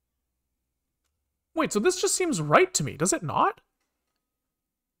 Wait, so this just seems right to me, does it not?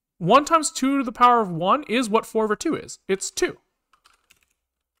 1 times 2 to the power of 1 is what 4 over 2 is. It's 2.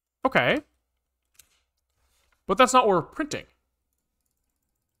 Okay. But that's not what we're printing.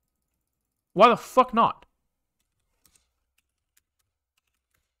 Why the fuck not?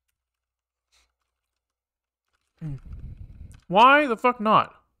 Why the fuck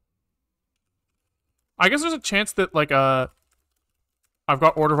not? I guess there's a chance that, like, I've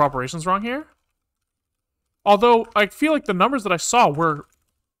got order of operations wrong here. Although, I feel like the numbers that I saw were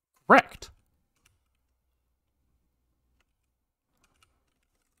correct.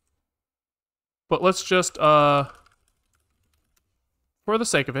 But let's just, for the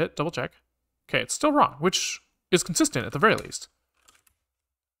sake of it, double check. Okay, it's still wrong, which is consistent at the very least.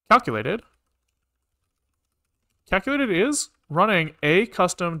 Calculated. Calculated is running A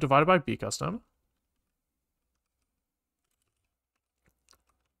custom divided by B custom.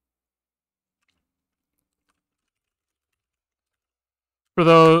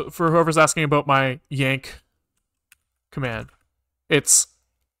 For whoever's asking about my yank command,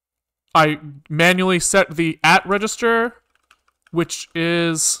 I manually set the @ register, which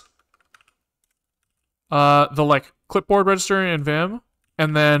is the like clipboard register in Vim,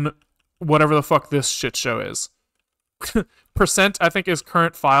 and then whatever the fuck this shit show is. Percent I think is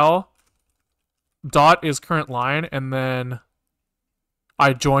current file, dot is current line, and then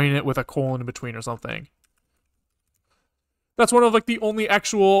I join it with a colon in between or something. That's one of like the only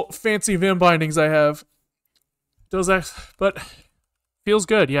actual fancy Vim bindings I have. Does that, but feels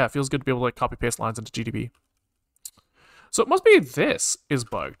good. Yeah, it feels good to be able to like copy paste lines into GDB. So it must be this is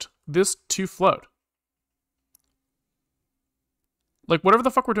bugged. This to float. Like whatever the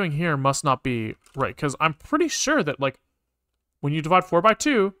fuck we're doing here must not be right, because I'm pretty sure that like when you divide 4 by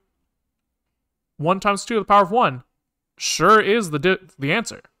 2, 1 times 2 to the power of 1 sure is the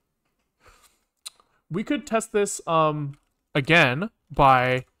answer. We could test this again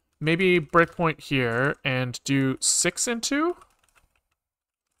by maybe breakpoint here and do 6 and 2.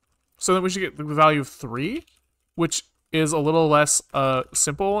 So that we should get the value of 3, which is a little less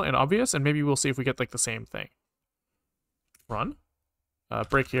simple and obvious, and maybe we'll see if we get like the same thing. Run.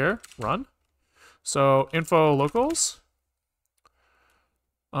 Break here. Run. So info locals.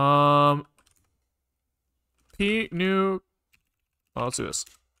 P new. Oh, let's do this.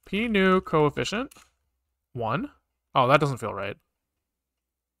 P new coefficient 1. Oh, that doesn't feel right.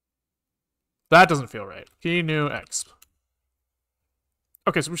 That doesn't feel right. P new x.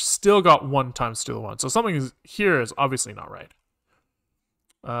 Okay, so we've still got 1 times 2 to the 1. So something here is obviously not right.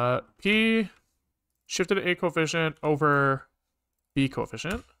 P shifted A coefficient over B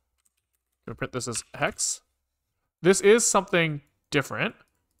coefficient. Gonna print this as hex. This is something different.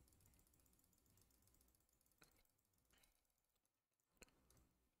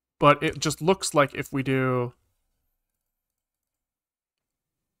 But it just looks like if we do...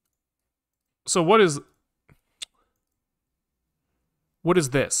 So what is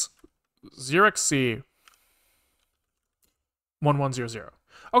this? 0xc 1100.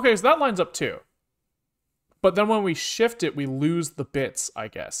 Okay, so that lines up too. But then when we shift it, we lose the bits, I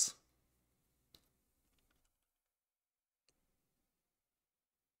guess.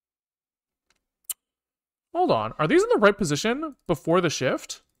 Hold on. Are these in the right position before the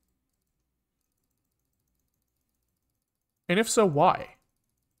shift? And if so, why?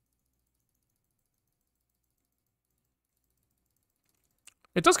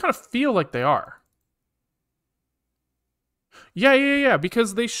 It does kind of feel like they are. Yeah,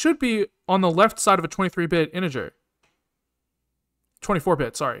 because they should be on the left side of a 23-bit integer.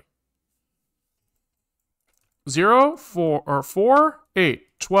 24-bit, sorry. 0, 4, or 4, 8,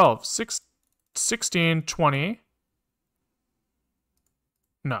 12, 6, 16, 20.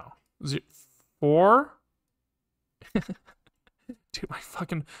 No. 4. Dude, my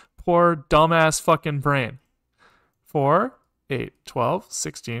fucking poor dumbass fucking brain. 4, 8, 12,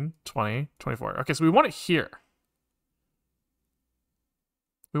 16, 20, 24. Okay, so we want it here.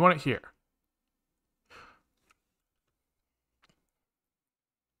 We want it here.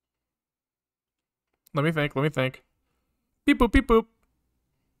 Let me think. Beep boop, beep boop.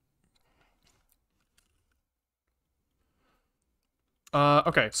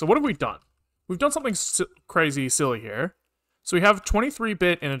 Okay, so what have we done? We've done something crazy silly here. So we have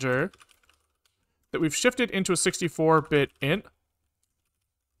 23-bit integer that we've shifted into a 64-bit int.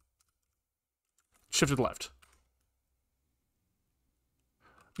 Shifted left.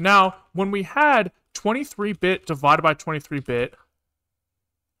 Now, when we had 23-bit divided by 23-bit,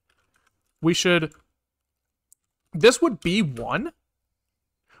 we should... This would be 1,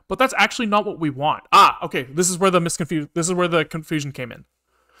 but that's actually not what we want. Okay, this is where the confusion came in.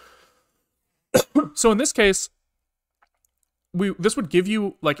 So in this case, this would give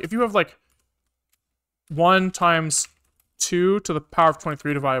you, like, if you have, like, 1 times 2 to the power of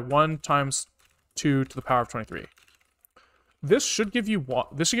 23 divided 1 times 2 to the power of 23. This should give you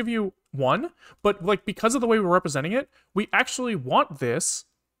 1, but, like, because of the way we're representing it, we actually want this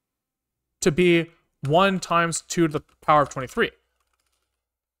to be 1 times 2 to the power of 23.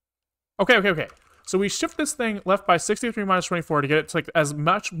 Okay. So we shift this thing left by 63 minus 24 to get it to, like, as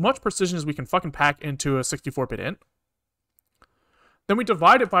much precision as we can fucking pack into a 64-bit int. Then we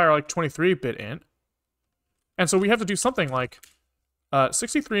divide it by our, like, 23-bit int. And so we have to do something like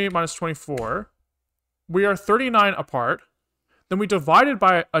 63 minus 24. We are 39 apart. Then we divide it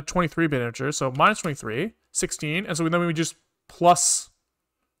by a 23-bit integer, so minus 23, 16, and so then we just plus...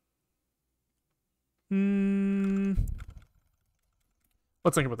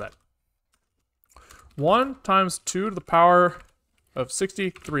 Let's think about that. 1 times 2 to the power of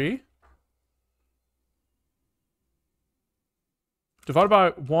 63 divided by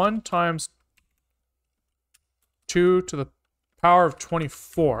 1 times 2 to the power of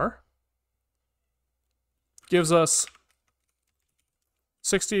 24 gives us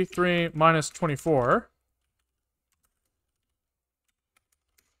 63 minus 24,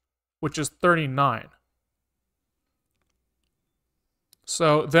 which is 39.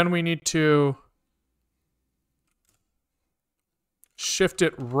 So then we need to shift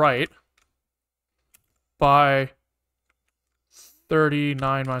it right by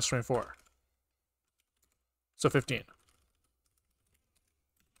 39 minus 24. So 15.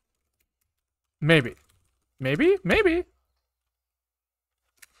 Maybe.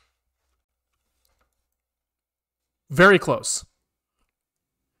 Very close.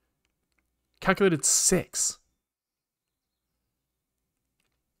 Calculated 6.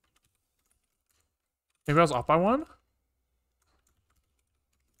 Maybe I was off by 1?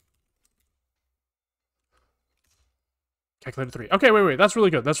 Calculated 3. Okay, wait. That's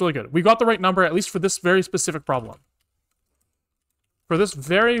really good. We got the right number, at least for this very specific problem. For this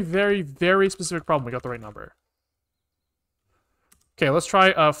very, very, very specific problem, we got the right number. Okay, let's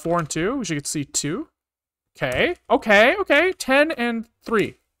try 4 and 2. We should get to see 2. Okay. 10 and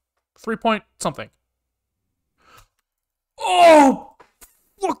 3. 3 point something. Oh!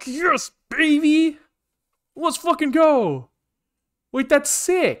 Fuck yes, baby! Let's fucking go! Wait, that's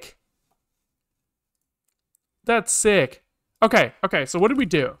sick! That's sick. Okay, so what did we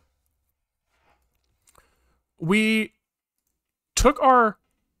do? We took our...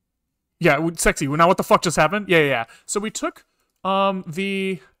 Yeah, sexy. Now what the fuck just happened? Yeah. So we took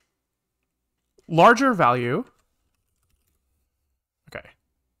the larger value. Okay.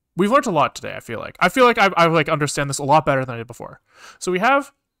 We've learned a lot today, I feel like. I like understand this a lot better than I did before. So we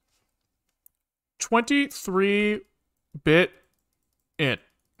have 23-bit int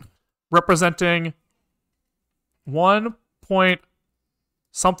representing 1 point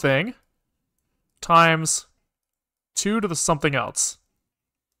something times 2 to the something else.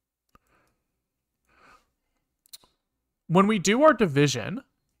 When we do our division,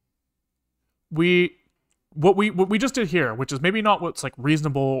 what we just did here, which is maybe not what's like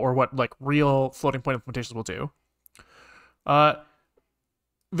reasonable or what like real floating point implementations will do.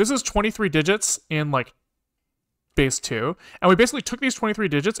 This is 23 digits in like base 2, and we basically took these 23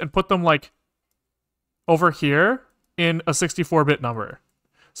 digits and put them like over here in a 64-bit number.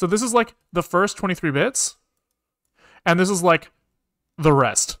 So this is like the first 23 bits, and this is like the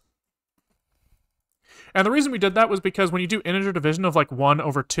rest. And the reason we did that was because when you do integer division of like 1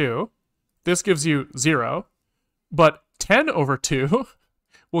 over 2, this gives you 0, but 10 over 2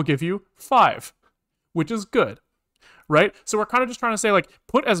 will give you 5, which is good, right? So we're kind of just trying to say, like,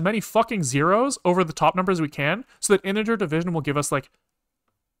 put as many fucking zeros over the top numbers as we can so that integer division will give us like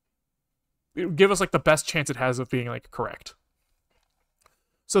the best chance it has of being like correct.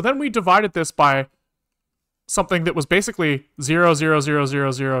 So then we divided this by something that was basically 0, 0, 0,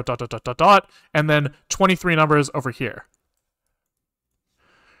 0, 0, dot, dot, dot, dot, dot, and then 23 numbers over here.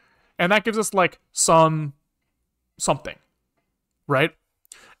 And that gives us like something, right?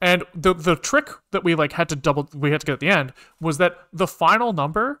 And the trick that we like had to get at the end was that the final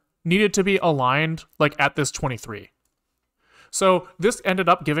number needed to be aligned like at this 23. So this ended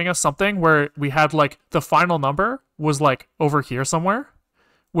up giving us something where we had like the final number was like over here somewhere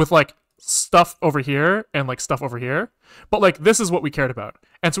with like stuff over here and like stuff over here, but like this is what we cared about,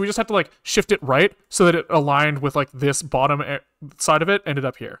 and so we just had to like shift it right so that it aligned with like this bottom side of it ended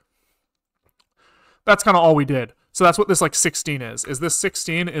up here. That's kind of all we did. So that's what this like 16 is this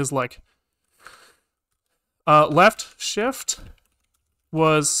 16 is like left shift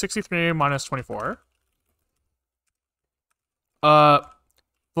was 63 minus 24,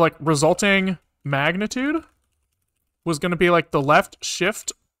 like resulting magnitude was going to be like the left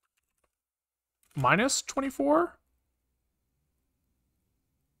shift minus 24,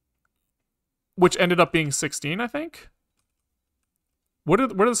 which ended up being 16, I think. Where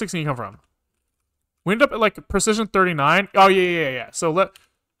did the 16 come from? We ended up at like precision 39. Oh yeah. So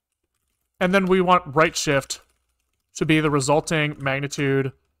and then we want right shift to be the resulting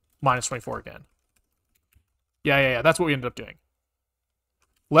magnitude minus 24 again. Yeah. That's what we ended up doing.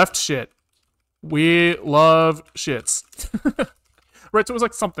 Left shit. We love shits. Right, so it was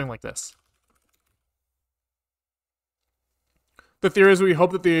like something like this. The theory is we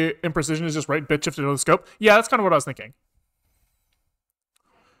hope that the imprecision is just right bit shifted to the scope. Yeah, that's kind of what I was thinking.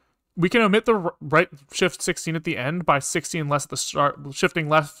 We can omit the right shift 16 at the end by 16 less at the start, shifting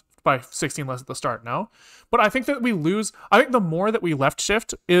left by 16 less at the start, no? But I think that we lose, I think the more that we left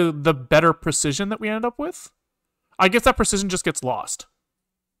shift, the better precision that we end up with. I guess that precision just gets lost.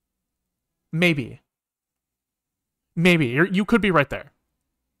 Maybe. You could be right there.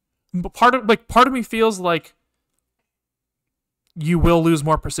 But part of me feels like you will lose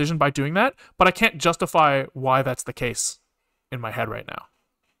more precision by doing that, but I can't justify why that's the case in my head right now.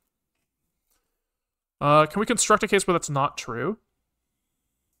 Can we construct a case where that's not true?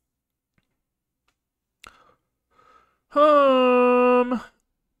 So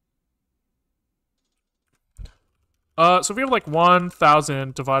if we have like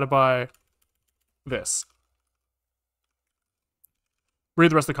 1,000 divided by this.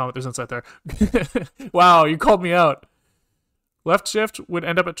 Read the rest of the comment, there's insight there. Wow, you called me out. Left shift would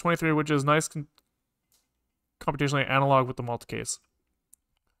end up at 23, which is nice computationally analog with the multicase.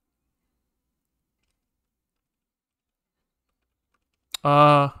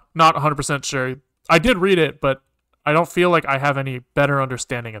 Not 100% sure. I did read it, but I don't feel like I have any better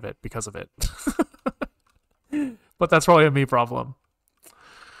understanding of it because of it. But that's probably a me problem.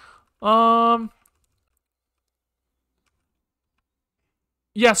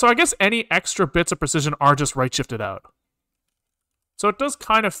 Yeah, so I guess any extra bits of precision are just right shifted out. So it does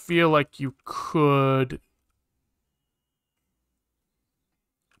kind of feel like you could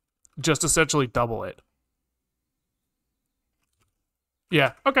just essentially double it.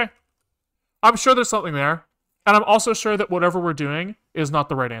 Yeah, okay. I'm sure there's something there. And I'm also sure that whatever we're doing is not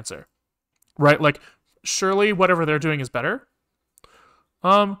the right answer. Right? Like, surely whatever they're doing is better.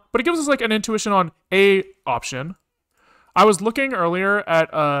 But it gives us like an intuition on a option. I was looking earlier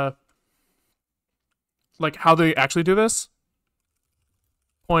at like how they actually do this.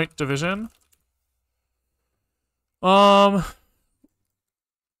 Point division. And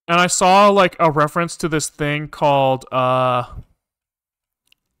I saw like a reference to this thing called let's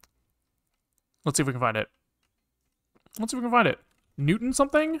see if we can find it. Newton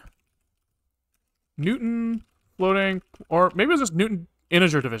something? Newton floating, or maybe it was just Newton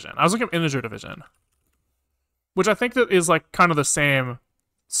integer division. I was looking at integer division, which I think that is like kind of the same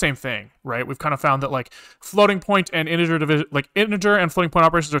thing, right? We've kind of found that like floating point and integer division, like integer and floating point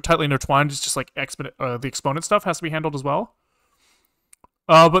operations are tightly intertwined. It's just like the exponent stuff has to be handled as well.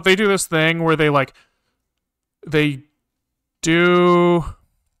 But they do this thing where they do.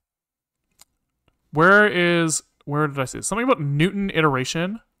 Where did I see this? Something about Newton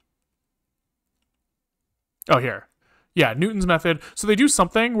iteration. Oh, here. Yeah, Newton's method. So they do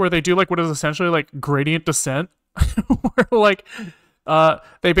something where they do like what is essentially like gradient descent, where like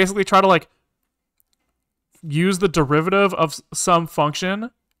they basically try to like use the derivative of some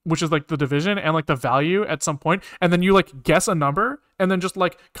function which is like the division and like the value at some point, and then you like guess a number and then just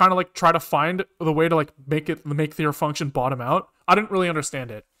like kind of like try to find the way to like make your function bottom out. I didn't really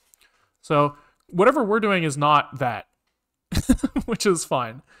understand it. So whatever we're doing is not that, which is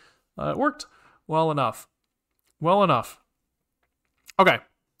fine. It worked well enough. Well enough. Okay.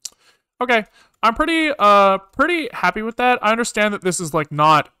 Okay. I'm pretty happy with that. I understand that this is like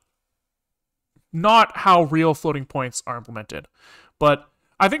not how real floating points are implemented. But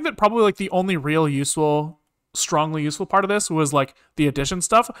I think that probably like the only real strongly useful part of this was like the addition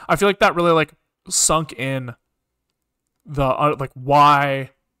stuff. I feel like that really like sunk in the like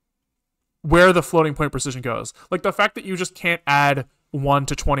where the floating point precision goes. Like the fact that you just can't add 1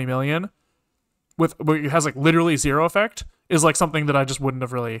 to 20 million with it has like literally zero effect is like something that I just wouldn't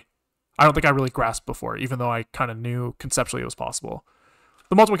have really, I don't think I really grasped before, even though I kind of knew conceptually it was possible.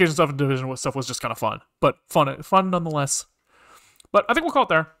 The multiplication stuff and division stuff was just kind of fun, but fun nonetheless. But I think we'll call it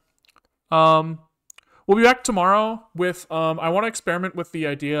there. We'll be back tomorrow with, I want to experiment with the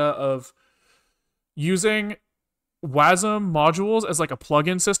idea of using WASM modules as like a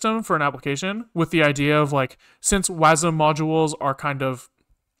plugin system for an application, with the idea of like, since WASM modules are kind of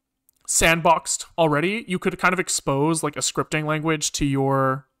sandboxed already, you could kind of expose like a scripting language to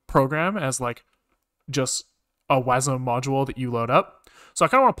your program as like just a WASM module that you load up. So I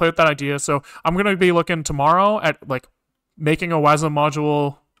kind of want to play with that idea. So I'm going to be looking tomorrow at like making a WASM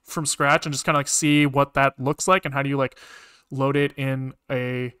module from scratch and just kind of like see what that looks like and how do you like load it in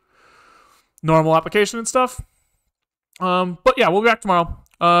a normal application and stuff. But yeah, we'll be back tomorrow.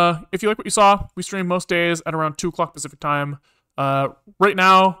 If you like what you saw, we stream most days at around 2 o'clock Pacific time. Right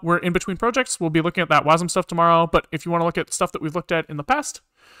now, we're in between projects. We'll be looking at that WASM stuff tomorrow, but if you want to look at stuff that we've looked at in the past,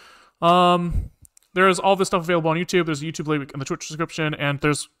 there's all this stuff available on YouTube. There's a YouTube link in the Twitch description, and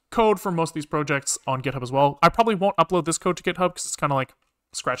there's code for most of these projects on GitHub as well. I probably won't upload this code to GitHub because it's kind of like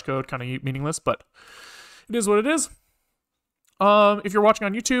scratch code, kind of meaningless, but it is what it is. If you're watching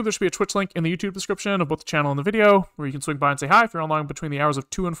on YouTube, there should be a Twitch link in the YouTube description of both the channel and the video, where you can swing by and say hi if you're online between the hours of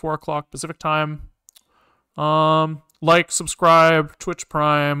 2 and 4 o'clock Pacific time. Like, subscribe, Twitch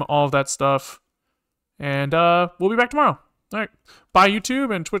Prime, all of that stuff. And we'll be back tomorrow. All right. Bye,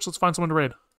 YouTube, and Twitch. Let's find someone to raid.